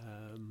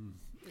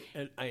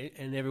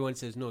 and everyone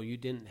says, no, you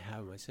didn't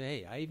have them. I say,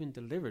 hey, I even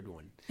delivered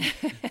one,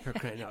 for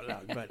crying out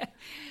loud.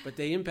 But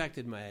they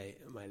impacted my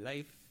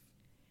life.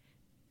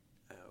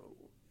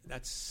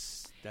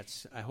 That's.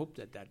 I hope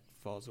that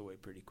falls away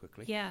pretty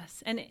quickly.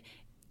 Yes, and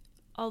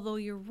although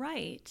you're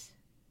right,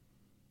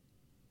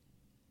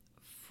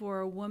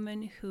 for a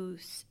woman who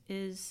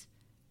is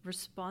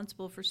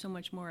responsible for so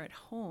much more at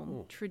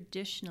home,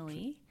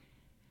 traditionally,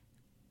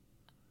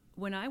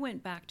 when I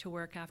went back to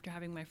work after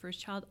having my first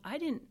child, I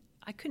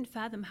couldn't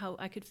fathom how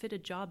I could fit a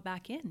job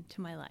back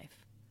into my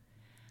life.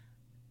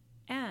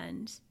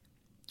 And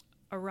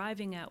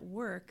arriving at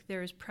work,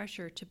 there is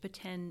pressure to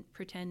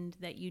pretend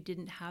that you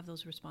didn't have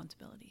those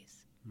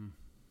responsibilities.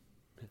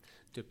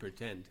 To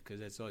pretend, because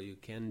that's all you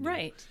can do.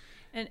 Right.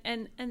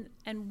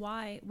 And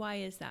why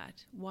is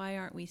that? Why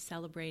aren't we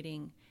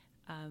celebrating?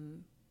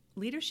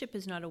 Leadership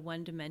is not a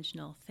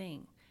one-dimensional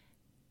thing.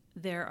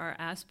 There are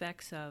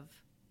aspects of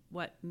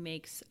what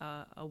makes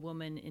a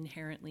woman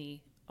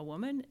inherently a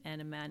woman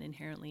and a man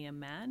inherently a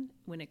man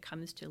when it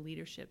comes to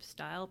leadership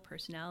style,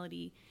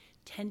 personality,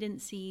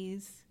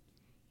 tendencies,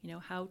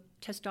 how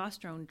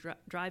testosterone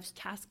drives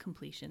task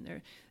completion.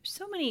 There's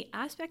so many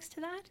aspects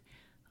to that.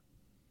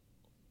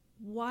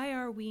 Why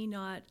are we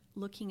not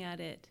looking at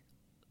it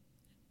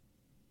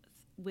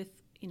with,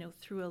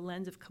 through a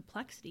lens of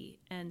complexity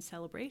and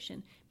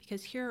celebration?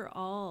 Because here are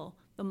all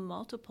the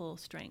multiple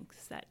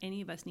strengths that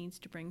any of us needs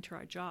to bring to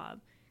our job.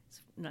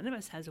 None of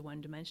us has a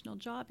one-dimensional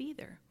job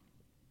either.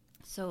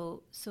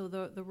 So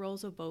the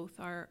roles of both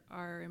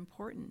are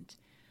important.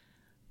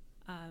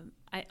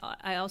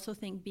 I also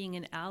think being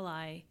an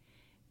ally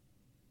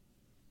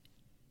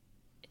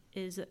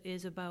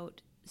is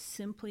about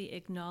simply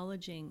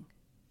acknowledging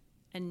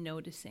and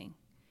noticing,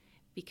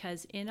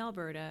 because in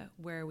Alberta,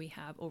 where we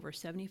have over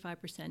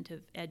 75% of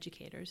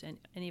educators, and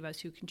any of us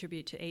who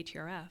contribute to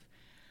ATRF,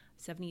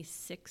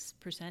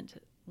 76%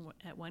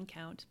 at one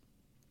count,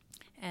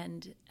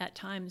 and at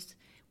times,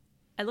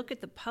 I look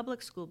at the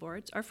public school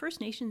boards, our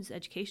First Nations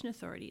education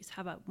authorities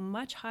have a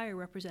much higher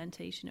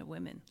representation of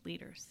women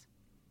leaders,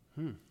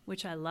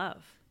 which I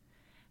love.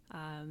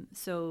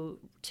 So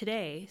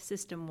today,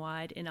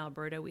 system-wide in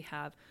Alberta, we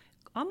have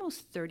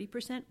almost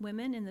 30%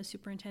 women in the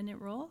superintendent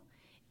role.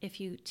 If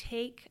you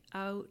take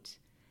out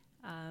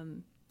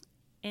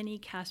any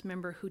cast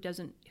member who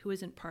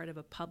isn't part of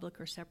a public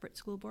or separate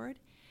school board,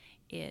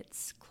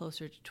 it's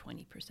closer to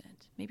 20%,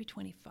 maybe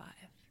 25%.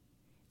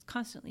 It's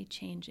constantly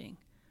changing.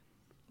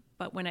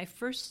 But when I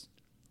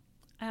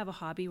have a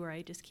hobby where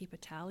I just keep a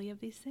tally of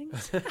these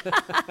things.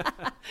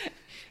 But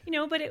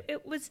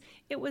it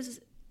was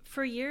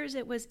for years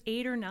it was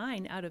 8 or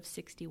 9 out of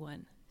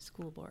 61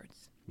 school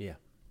boards. Yeah.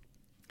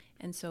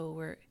 And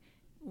so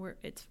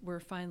we're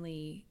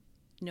finally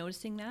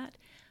noticing that.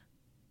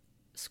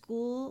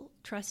 School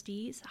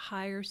trustees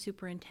hire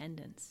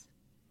superintendents.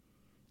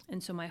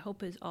 And so my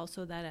hope is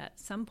also that at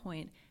some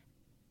point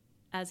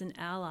as an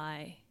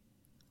ally,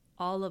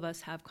 all of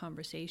us have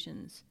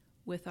conversations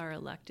with our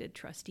elected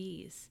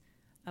trustees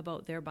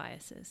about their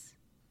biases.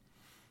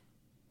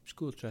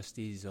 School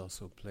trustees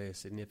also play a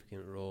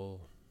significant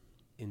role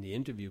in the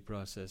interview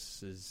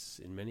processes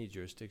in many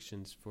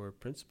jurisdictions for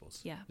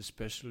principals,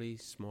 especially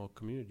small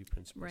community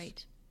principals.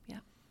 Right, yeah.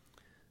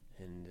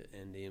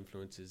 And the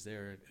influence is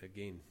there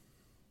again.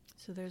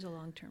 So there's a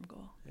long-term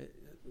goal.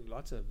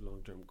 Lots of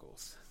long-term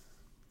goals.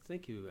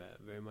 Thank you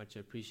very much.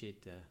 I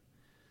appreciate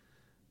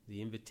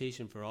the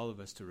invitation for all of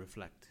us to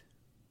reflect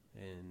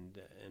and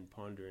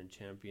ponder and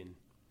champion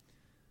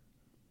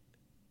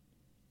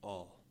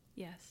all.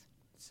 Yes.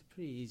 It's a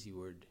pretty easy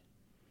word.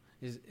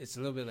 It's a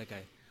little bit like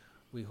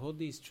we hold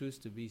these truths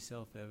to be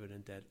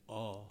self-evident that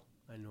all,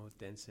 I know it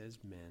then says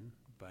men,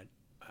 but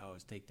I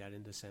always take that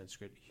into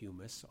Sanskrit,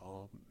 humus,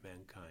 all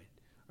mankind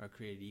are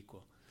created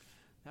equal.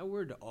 That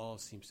word all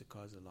seems to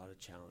cause a lot of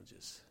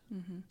challenges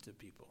to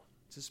people.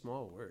 It's a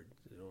small word.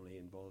 It only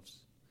involves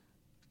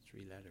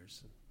 3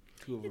 letters.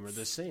 2 of them are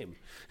the same.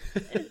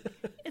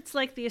 It's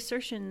like the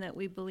assertion that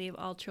we believe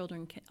all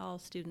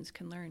students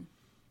can learn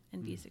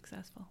and be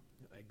successful.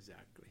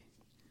 Exactly.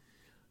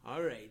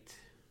 All right.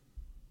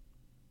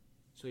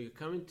 So you're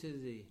coming to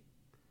the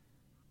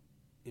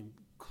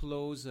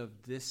close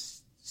of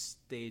this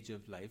stage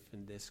of life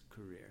and this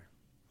career.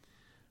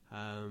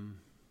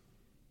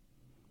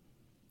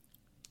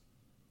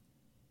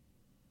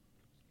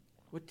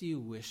 What do you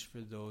wish for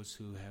those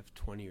who have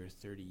 20 or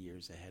 30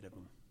 years ahead of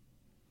them?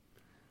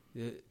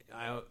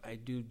 I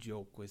do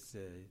joke with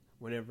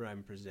whenever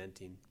I'm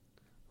presenting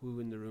who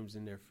in the room's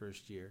in their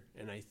first year,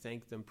 and I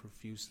thank them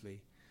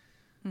profusely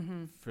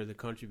for the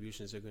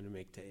contributions they're going to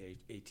make to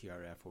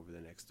ATRF over the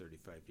next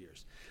 35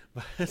 years.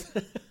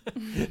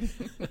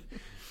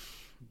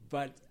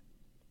 But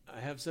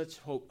I have such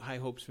high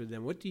hopes for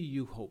them. What do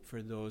you hope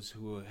for those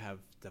who have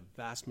the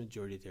vast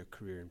majority of their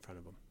career in front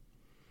of them?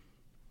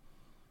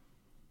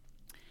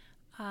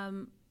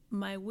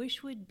 My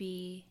wish would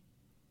be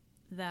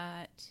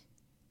that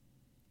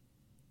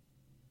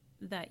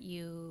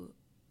you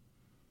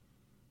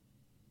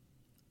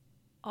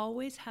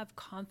always have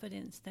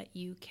confidence that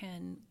you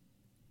can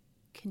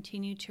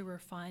continue to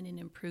refine and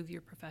improve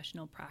your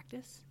professional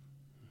practice,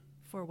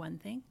 for one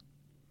thing.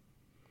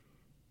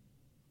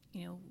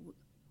 You know,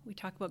 we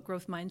talk about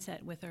growth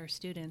mindset with our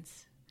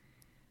students,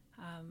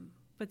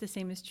 but the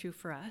same is true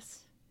for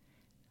us.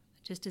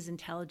 Just as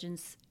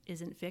intelligence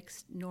isn't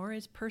fixed, nor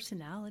is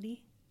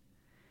personality.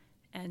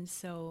 And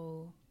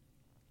so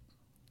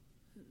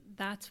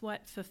that's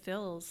what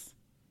fulfills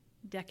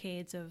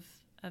decades of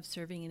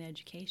serving in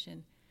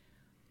education.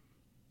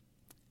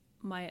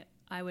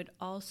 I would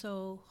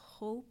also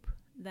hope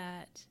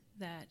that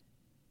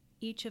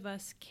each of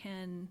us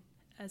can,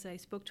 as I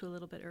spoke to a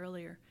little bit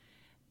earlier,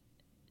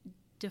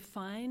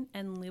 define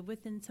and live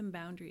within some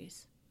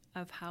boundaries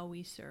of how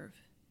we serve.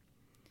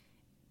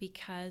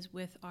 Because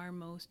with our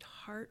most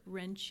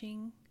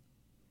heart-wrenching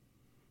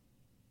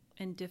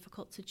and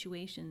difficult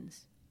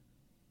situations,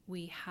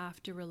 we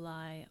have to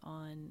rely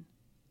on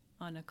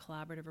a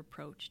collaborative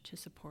approach to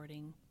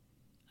supporting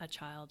a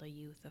child, a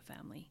youth, a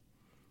family.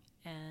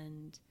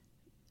 And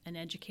an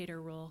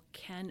educator role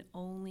can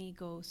only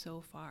go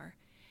so far.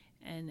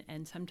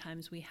 And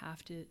sometimes we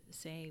have to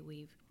say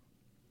we've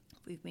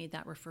made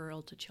that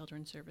referral to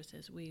Children's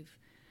Services. We've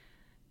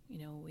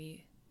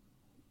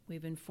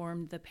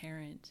informed the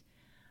parent.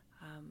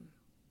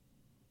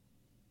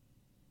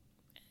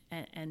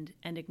 And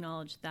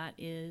acknowledge that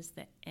is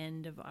the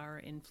end of our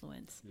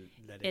influence.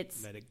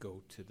 Let it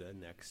go to the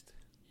next.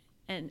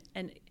 And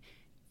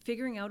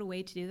figuring out a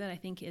way to do that, I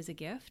think, is a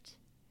gift,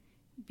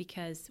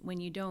 because when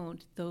you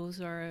don't,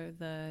 those are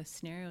the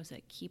scenarios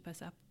that keep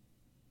us up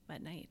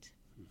at night.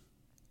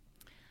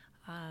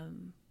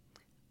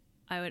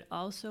 I would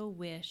also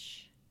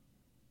wish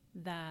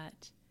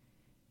that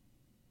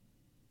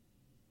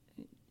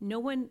no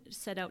one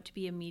set out to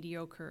be a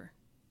mediocre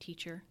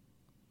teacher.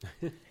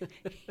 I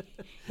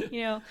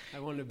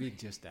want to be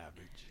just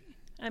average.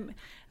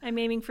 I'm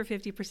aiming for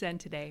 50%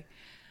 today.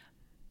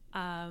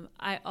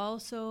 I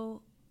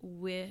also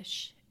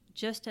wish,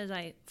 just as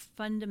I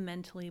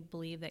fundamentally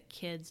believe that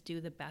kids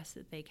do the best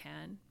that they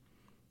can,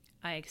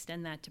 I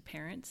extend that to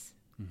parents.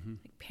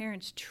 Like,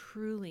 parents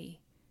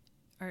truly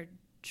are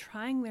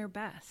trying their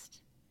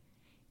best.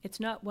 It's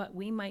not what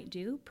we might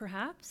do,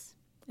 perhaps,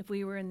 if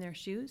we were in their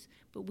shoes,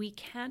 but we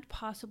can't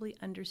possibly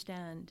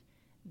understand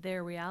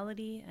their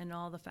reality and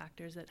all the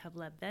factors that have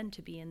led them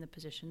to be in the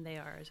position they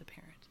are as a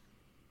parent.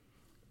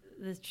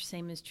 The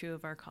same is true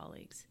of our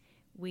colleagues.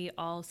 We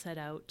all set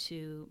out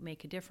to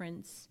make a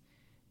difference,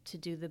 to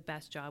do the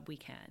best job we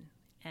can.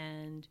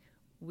 And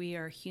we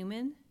are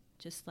human,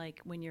 just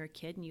like when you're a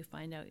kid and you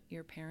find out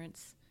your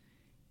parents,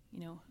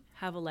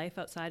 have a life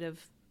outside of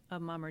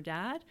mom or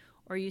dad,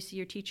 or you see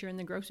your teacher in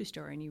the grocery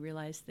store and you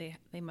realize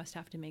they must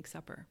have to make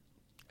supper.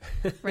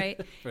 Right?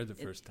 For the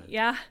first time.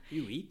 Yeah.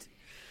 You eat.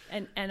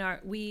 And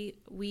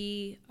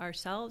we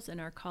ourselves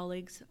and our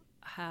colleagues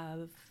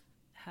have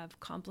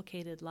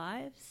complicated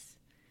lives.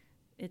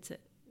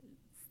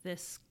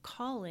 this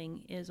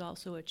calling is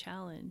also a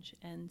challenge.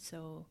 And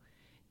so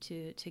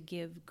to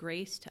give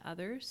grace to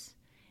others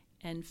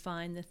and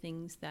find the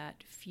things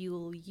that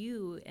fuel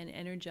you and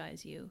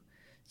energize you,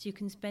 so you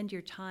can spend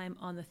your time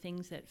on the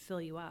things that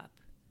fill you up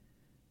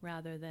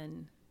rather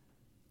than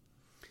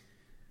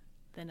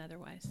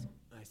otherwise.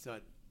 I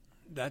thought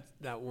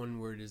that one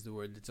word is the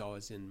word that's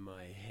always in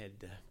my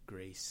head,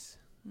 grace.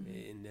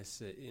 In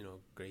this,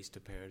 grace to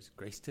parents,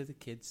 grace to the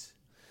kids,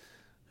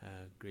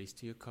 grace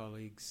to your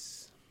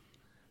colleagues,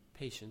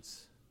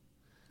 patience,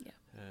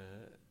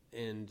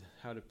 and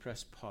how to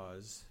press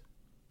pause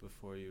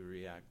before you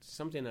react.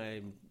 Something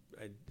I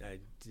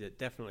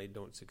definitely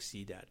don't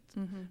succeed at,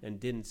 and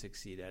didn't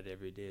succeed at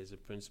every day as a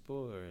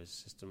principal or a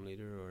system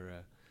leader or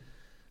a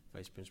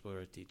vice principal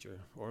or a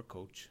teacher or a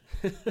coach.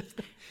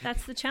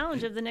 That's the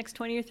challenge of the next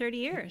 20 or 30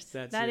 years.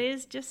 That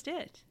is just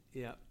it.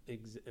 Yeah,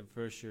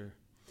 for sure.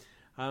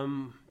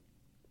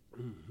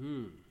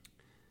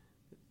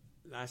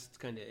 Last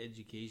kind of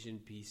education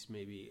piece,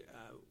 maybe.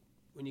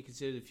 When you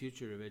consider the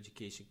future of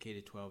education,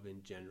 K-12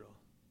 in general,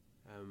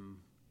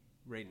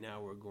 right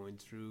now we're going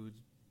through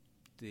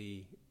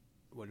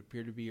what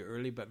appear to be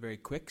early but very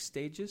quick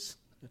stages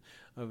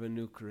of a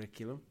new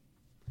curriculum.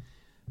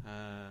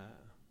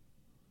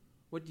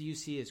 What do you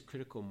see as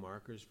critical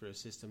markers for a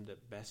system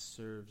that best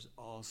serves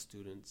all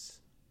students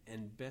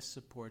and best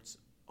supports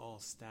all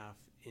staff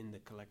in the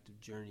collective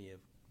journey of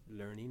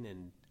learning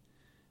and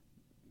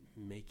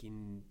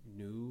making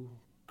new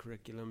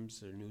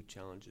curriculums or new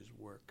challenges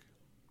work?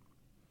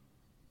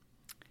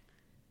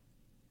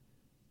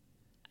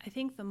 I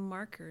think the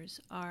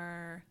markers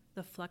are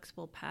the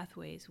flexible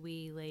pathways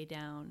we lay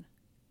down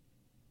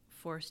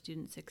for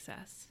student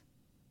success.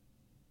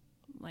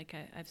 Like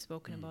I've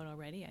spoken about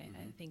already, I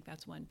think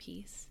that's one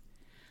piece.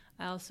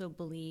 I also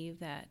believe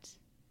that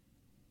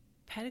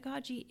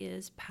pedagogy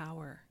is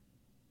power.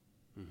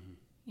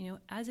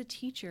 As a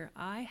teacher,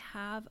 I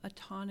have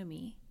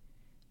autonomy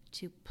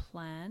to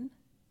plan,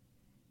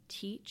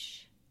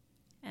 teach,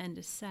 and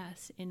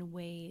assess in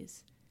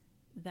ways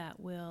that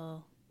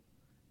will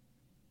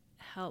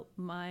help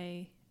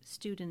my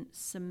students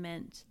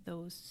cement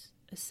those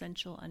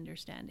essential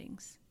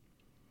understandings.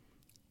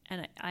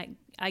 And I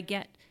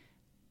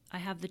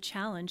have the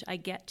challenge, I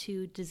get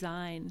to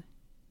design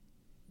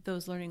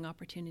those learning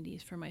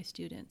opportunities for my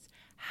students.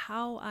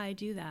 How I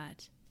do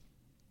that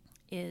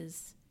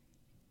is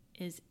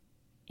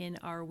in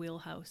our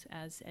wheelhouse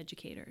as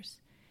educators.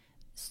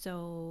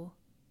 So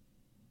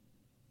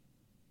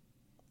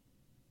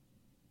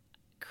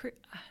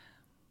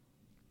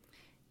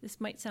this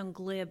might sound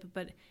glib,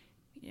 but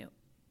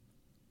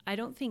I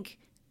don't think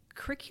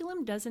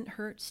curriculum doesn't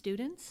hurt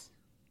students.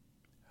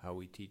 How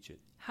we teach it.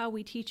 How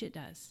we teach it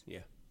does.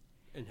 Yeah.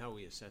 And how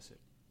we assess it.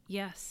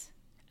 Yes.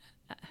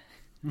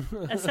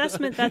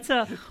 Assessment, that's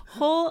a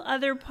whole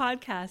other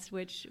podcast,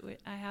 which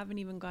I haven't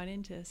even gone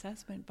into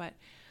assessment.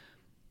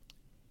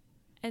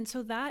 And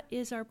so that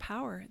is our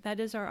power. That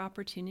is our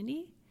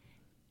opportunity.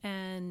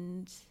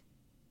 And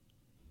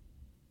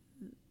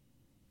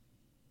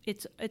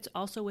it's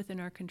also within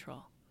our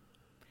control.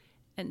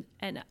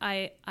 And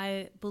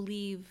I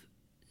believe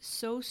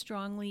so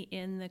strongly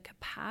in the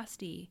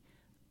capacity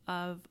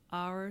of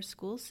our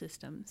school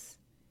systems.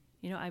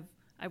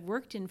 I've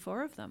worked in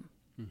 4 of them,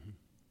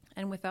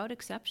 and without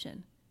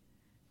exception,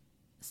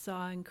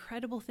 saw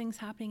incredible things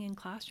happening in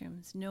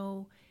classrooms.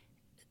 Know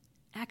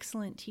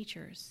excellent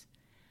teachers,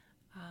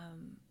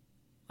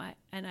 I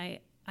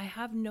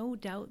have no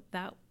doubt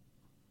that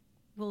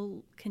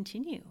will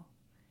continue.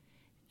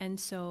 And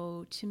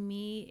so, to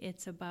me,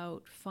 it's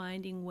about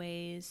finding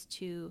ways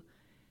to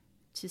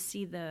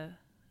see the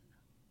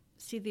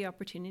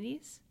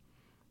opportunities,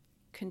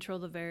 control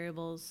the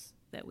variables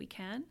that we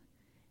can,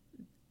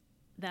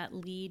 that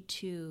lead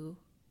to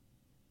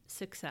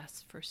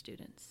success for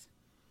students.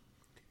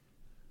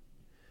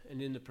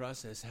 And in the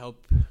process,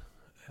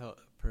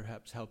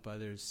 perhaps help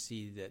others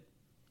see that,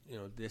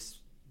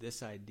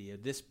 this idea,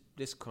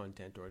 this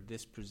content, or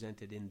this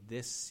presented in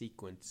this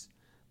sequence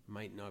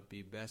might not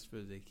be best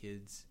for the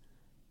kids,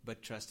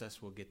 but trust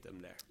us, we'll get them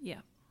there.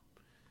 Yeah.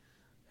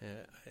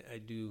 I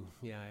do.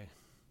 Yeah.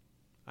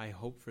 I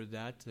hope for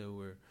that.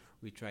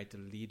 We try to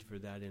lead for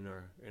that in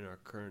our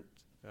current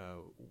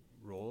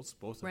roles,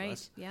 both of us.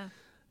 Right. Yeah.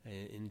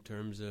 In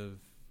terms of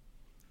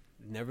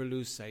never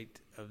lose sight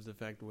of the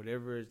fact,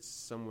 whatever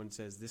someone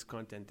says, this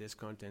content,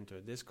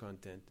 or this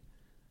content,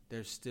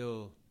 there's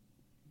still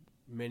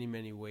many,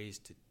 many ways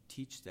to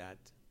teach that,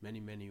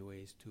 many, many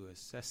ways to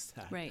assess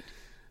that. Right.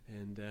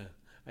 And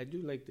I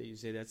do like that you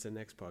say that's the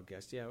next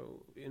podcast. Yeah,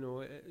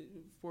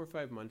 4 or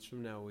 5 months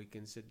from now, we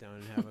can sit down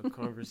and have a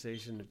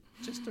conversation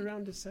just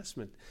around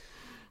assessment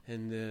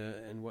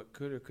and what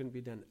could or couldn't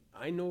be done.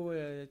 I know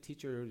a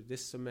teacher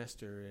this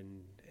semester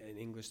in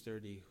English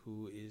 30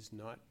 who is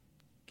not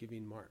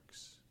giving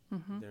marks.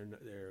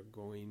 They're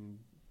going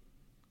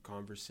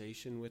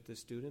conversation with the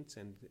students,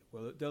 and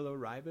they'll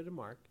arrive at a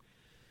mark,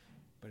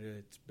 but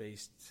it's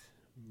based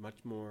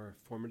much more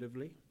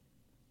formatively,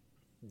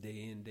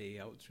 day in, day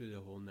out, through the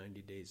whole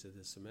 90 days of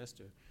the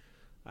semester,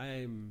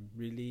 I'm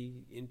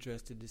really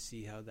interested to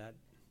see how that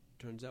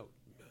turns out.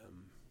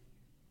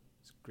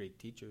 It's a great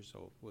teacher,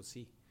 so we'll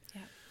see.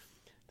 Yeah.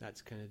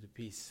 That's kind of the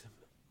piece.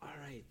 All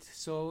right.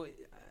 So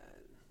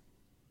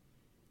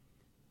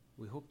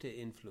we hope to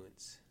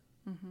influence,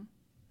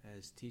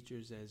 as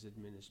teachers, as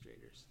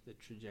administrators, the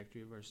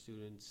trajectory of our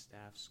students,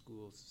 staff,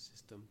 schools,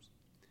 systems.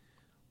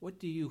 What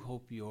do you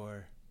hope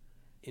your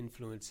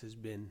influence has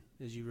been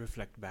as you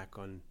reflect back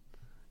on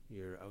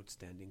your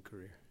outstanding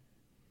career?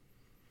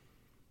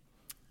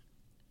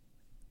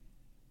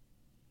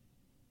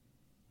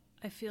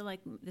 I feel like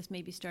this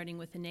may be starting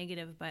with a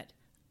negative, but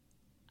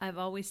I've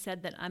always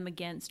said that I'm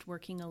against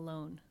working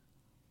alone.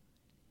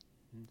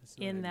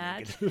 In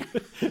that,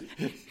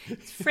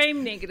 it's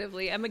framed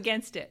negatively. I'm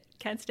against it.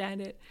 Can't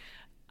stand it.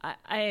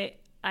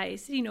 I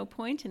see no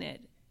point in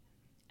it.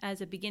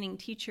 As a beginning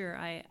teacher,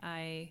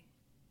 I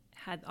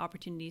had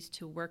opportunities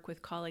to work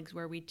with colleagues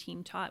where we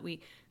team taught.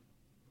 We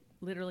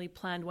literally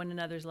planned one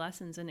another's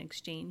lessons and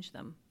exchanged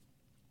them.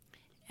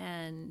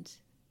 And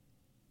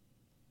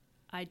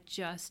I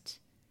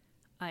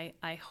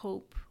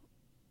hope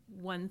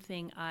one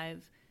thing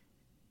I've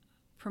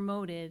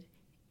promoted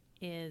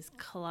is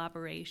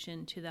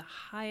collaboration to the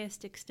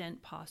highest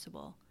extent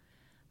possible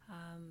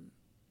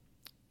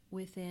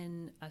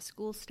within a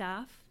school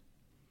staff,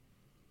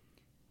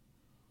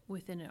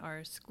 within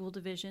our school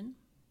division.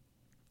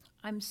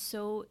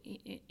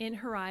 In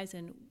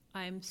Horizon,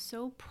 I'm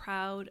so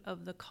proud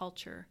of the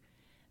culture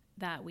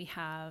that we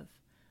have.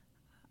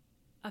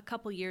 A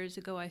couple years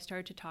ago, I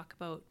started to talk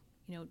about,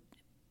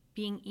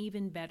 being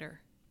even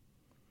better.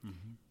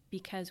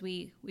 Because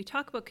we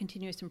talk about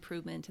continuous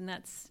improvement, and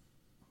that's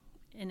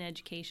an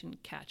education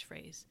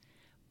catchphrase.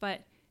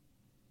 But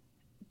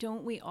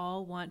don't we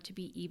all want to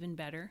be even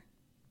better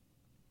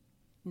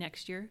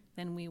next year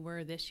than we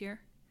were this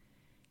year?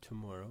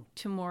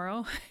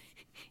 Tomorrow,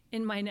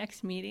 in my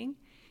next meeting,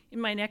 in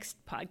my next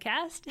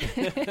podcast.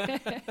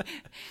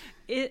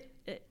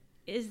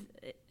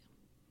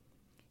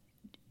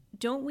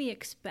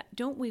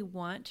 Don't we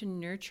want to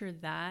nurture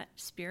that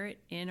spirit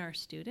in our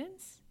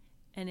students?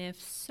 And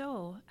if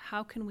so,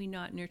 how can we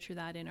not nurture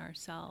that in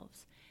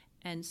ourselves?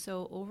 And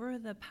so over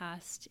the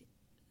past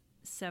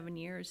 7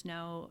 years,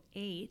 now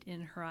 8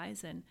 in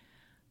Horizon,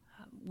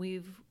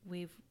 we've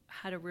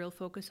had a real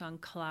focus on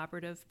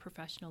collaborative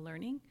professional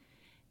learning,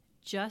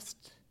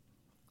 just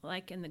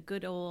like in the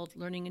good old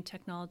learning and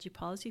technology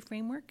policy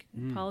framework,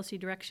 policy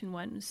direction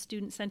 1,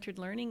 student-centered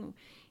learning.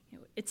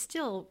 It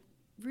still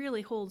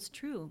really holds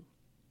true,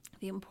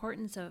 the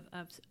importance of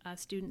a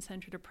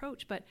student-centered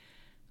approach, but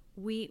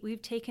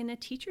we've taken a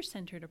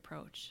teacher-centered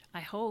approach.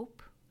 I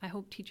hope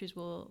teachers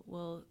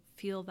will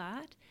feel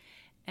that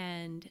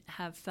and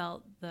have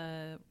felt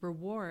the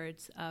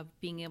rewards of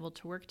being able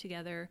to work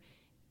together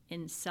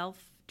in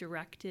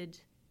self-directed,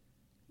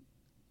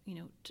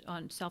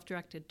 on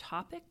self-directed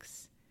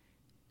topics,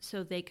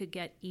 so they could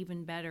get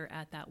even better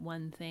at that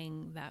one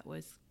thing that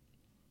was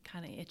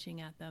kind of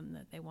itching at them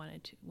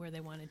where they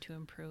wanted to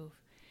improve.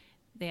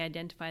 They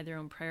identify their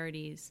own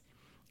priorities,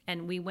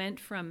 and we went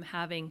from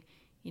having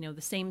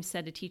the same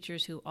set of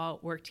teachers who all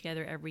work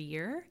together every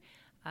year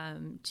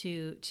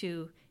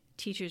to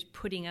teachers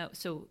putting out.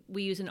 So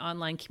we use an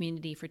online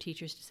community for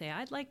teachers to say,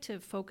 I'd like to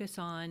focus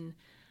on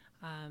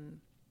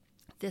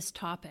this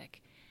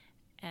topic.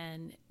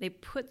 And they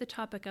put the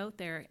topic out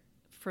there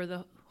for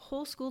the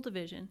whole school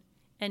division,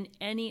 and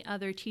any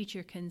other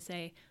teacher can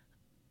say,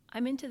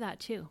 I'm into that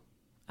too.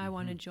 I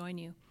want to join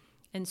you.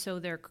 And so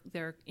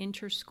they're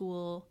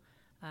inter-school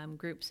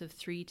groups of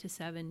 3 to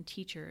 7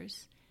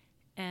 teachers.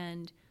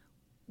 And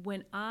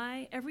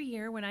every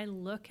year when I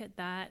look at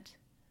that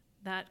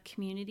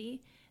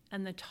community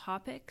and the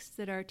topics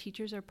that our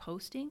teachers are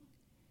posting,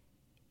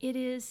 it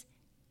is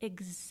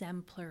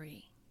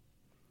exemplary.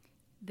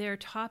 Their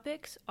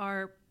topics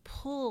are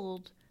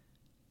pulled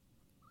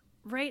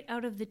right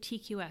out of the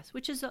TQS,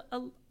 which is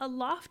a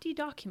lofty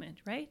document,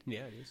 right?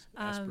 Yeah, it is.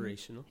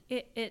 Aspirational.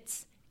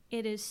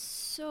 It is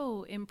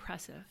so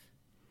impressive.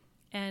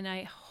 And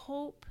I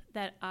hope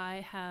that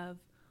I have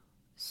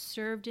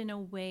served in a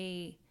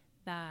way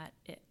that,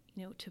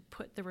 to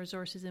put the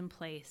resources in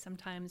place.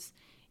 Sometimes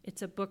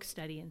it's a book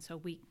study, and so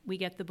we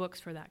get the books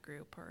for that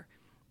group, or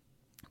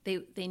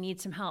they need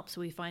some help,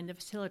 so we find a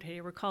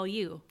facilitator. We'll call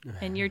you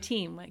and your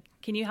team, like,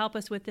 can you help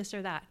us with this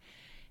or that?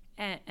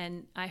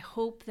 And I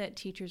hope that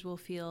teachers will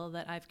feel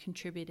that I've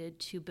contributed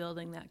to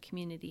building that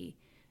community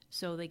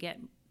so they get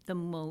the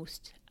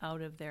most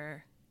out of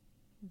their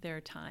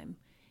time,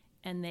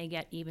 and they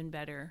get even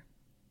better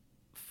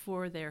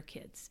for their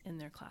kids in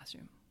their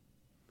classroom.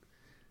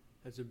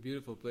 That's a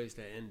beautiful place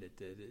to end it.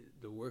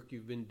 The work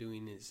you've been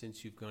doing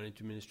since you've gone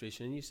into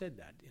administration, and you said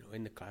that,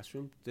 in the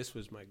classroom, this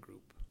was my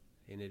group.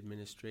 In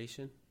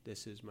administration,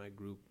 this is my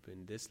group.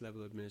 In this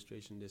level of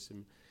administration,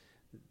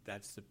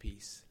 that's the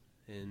piece.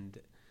 And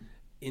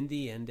in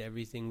the end,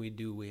 everything we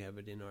do, we have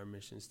it in our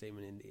mission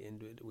statement. In the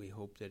end, we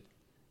hope that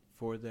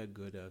for the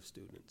good of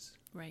students.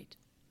 Right.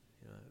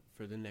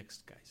 For the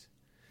next guys.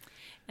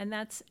 And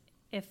that's,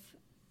 if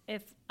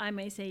I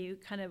may say, you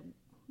kind of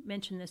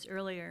mentioned this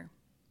earlier,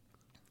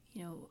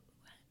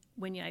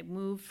 when I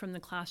moved from the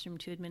classroom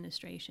to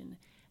administration,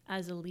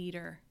 as a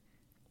leader,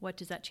 what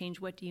does that change?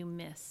 What do you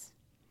miss?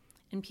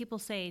 And people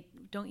say,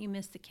 don't you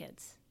miss the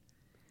kids?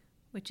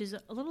 Which is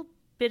a little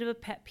bit of a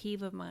pet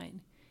peeve of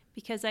mine,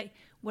 because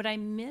what I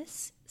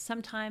miss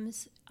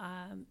sometimes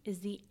is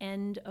the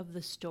end of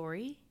the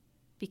story,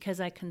 because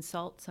I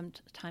consult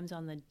sometimes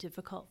on the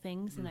difficult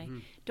things, and I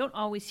don't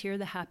always hear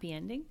the happy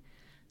ending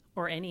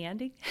or any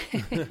ending.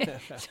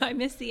 So I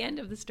miss the end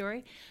of the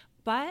story.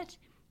 But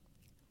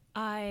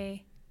the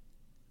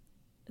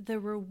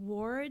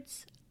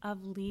rewards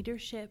of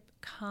leadership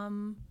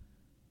come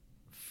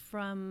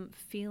from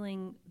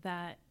feeling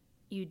that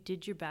you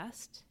did your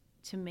best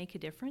to make a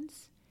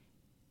difference,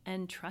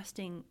 and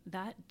trusting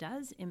that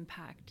does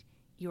impact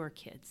your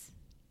kids.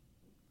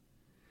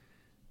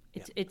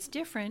 It's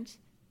different,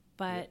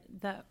 but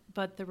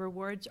the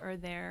rewards are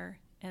there,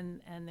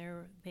 and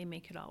they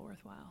make it all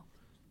worthwhile.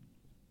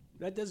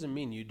 That doesn't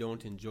mean you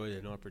don't enjoy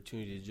an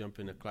opportunity to jump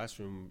in a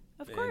classroom,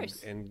 of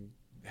course, and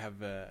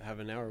have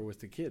an hour with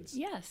the kids.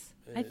 Yes,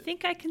 I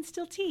think I can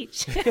still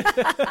teach.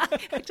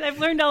 Actually, I've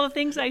learned all the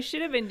things I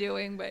should have been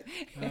doing, but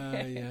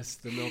yes,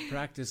 the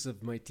malpractice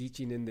of my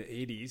teaching in the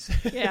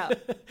 80s. Yeah.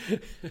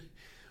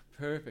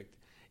 Perfect.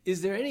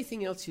 Is there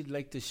anything else you'd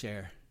like to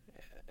share,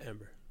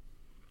 Amber?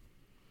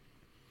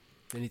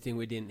 Anything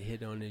we didn't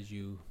hit on as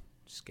you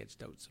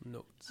sketched out some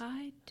notes?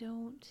 I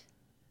don't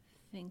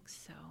think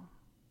so.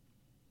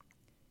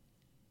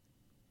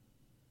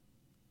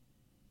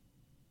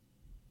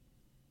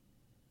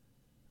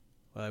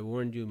 Well, I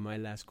warned you, my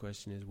last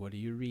question is, what are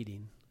you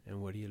reading,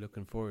 and what are you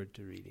looking forward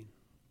to reading?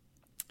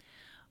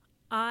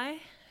 I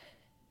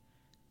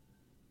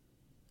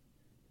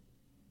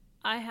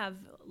have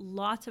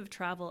lots of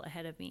travel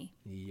ahead of me.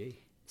 Yay.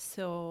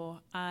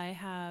 So I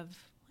have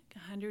like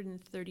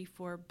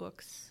 134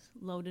 books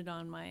loaded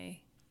on my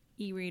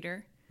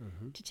e-reader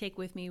to take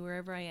with me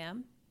wherever I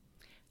am.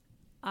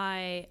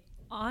 I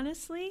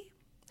honestly...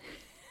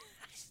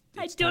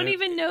 I don't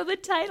even know the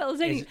titles.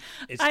 It's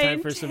time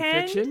for some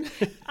fiction?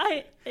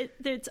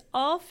 It's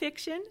all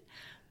fiction.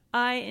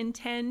 I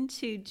intend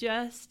to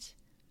just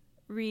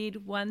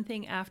read one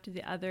thing after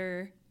the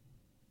other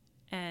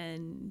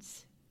and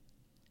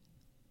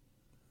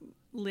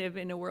live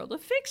in a world of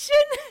fiction.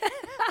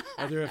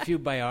 Are there a few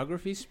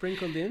biographies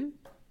sprinkled in?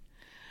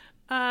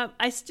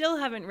 I still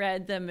haven't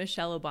read the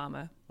Michelle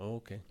Obama. Oh,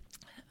 okay.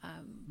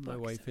 My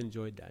wife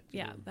enjoyed that.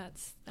 Yeah,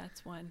 that's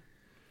one.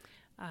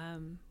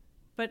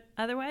 But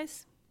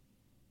otherwise?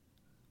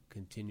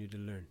 Continue to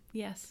learn.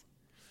 Yes.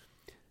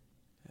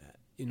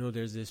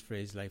 There's this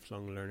phrase,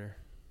 lifelong learner.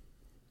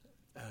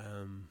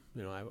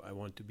 I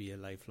want to be a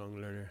lifelong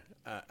learner.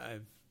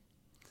 I've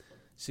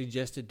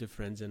suggested to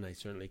friends, and I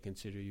certainly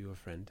consider you a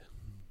friend,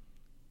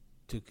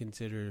 to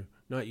consider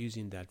not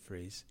using that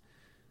phrase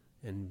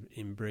and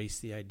embrace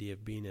the idea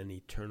of being an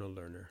eternal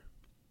learner.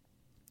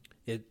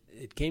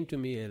 It came to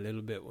me a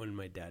little bit when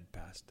my dad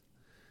passed.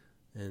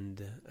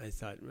 And I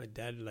thought my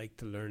dad liked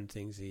to learn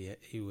things.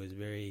 He was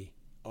very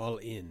all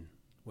in.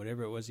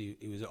 Whatever it was, he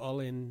was all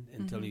in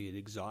until he had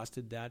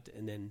exhausted that.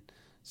 And then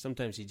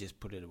sometimes he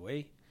just put it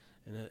away.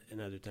 And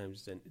other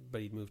times,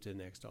 but he'd move to the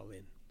next all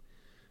in.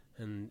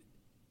 And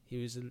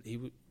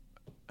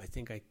I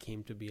think I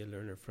came to be a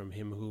learner from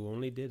him, who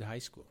only did high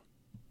school.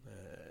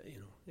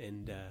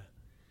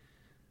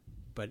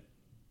 But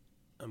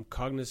I'm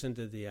cognizant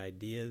of the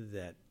idea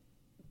that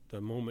the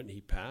moment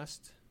he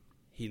passed,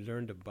 he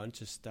learned a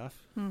bunch of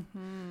stuff,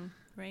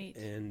 right?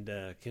 And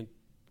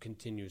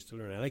continues to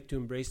learn. I like to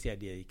embrace the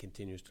idea he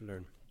continues to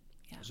learn.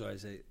 Yeah. So I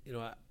say,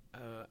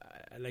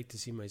 I like to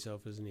see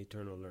myself as an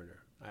eternal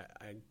learner.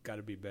 I got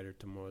to be better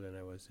tomorrow than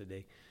I was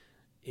today,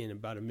 in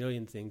about a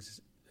million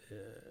things,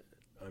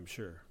 I'm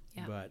sure.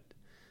 Yeah. But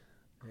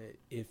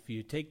if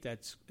you take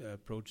that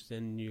approach,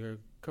 then you're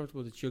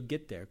comfortable that you'll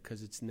get there,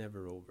 because it's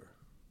never over.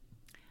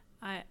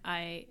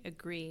 I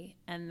agree,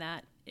 and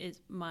that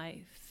is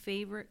my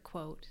favorite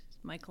quote.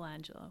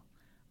 Michelangelo,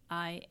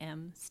 I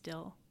am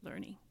still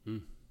learning.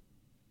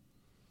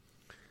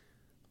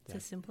 It's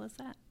as simple as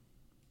that.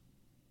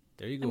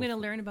 There you go. I'm going to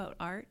learn about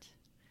art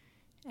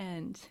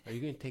and Are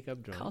you going to take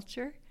up drawing?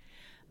 Culture.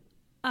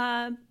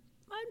 I'm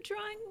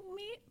drawing,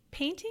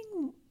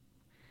 painting.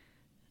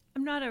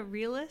 I'm not a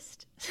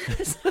realist,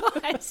 so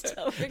I'm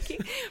still working.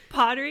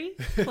 Pottery,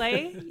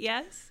 clay,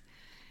 yes.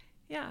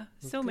 Yeah,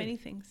 so Okay. many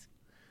things.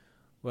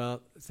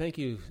 Well, thank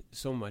you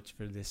so much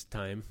for this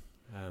time.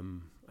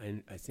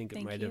 I think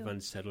it might have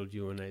unsettled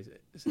you when I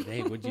said,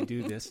 hey, would you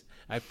do this?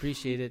 I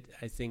appreciate it.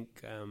 I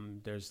think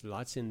there's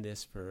lots in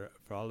this for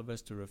all of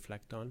us to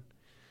reflect on.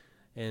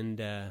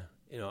 And,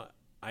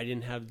 I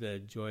didn't have the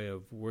joy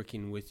of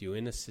working with you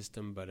in a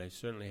system, but I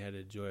certainly had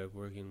a joy of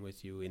working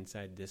with you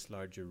inside this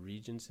larger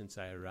region since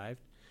I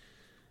arrived.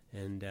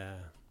 And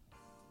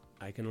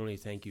I can only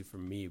thank you for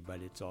me,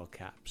 but it's all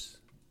caps.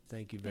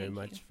 Thank you very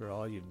much for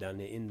all you've done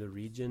in the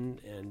region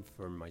and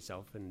for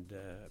myself and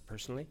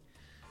personally.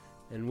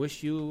 And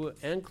wish you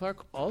and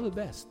Clark all the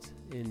best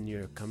in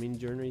your coming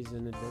journeys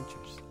and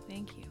adventures.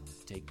 Thank you.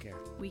 Take care.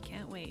 We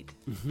can't wait.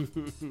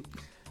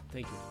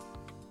 Thank you.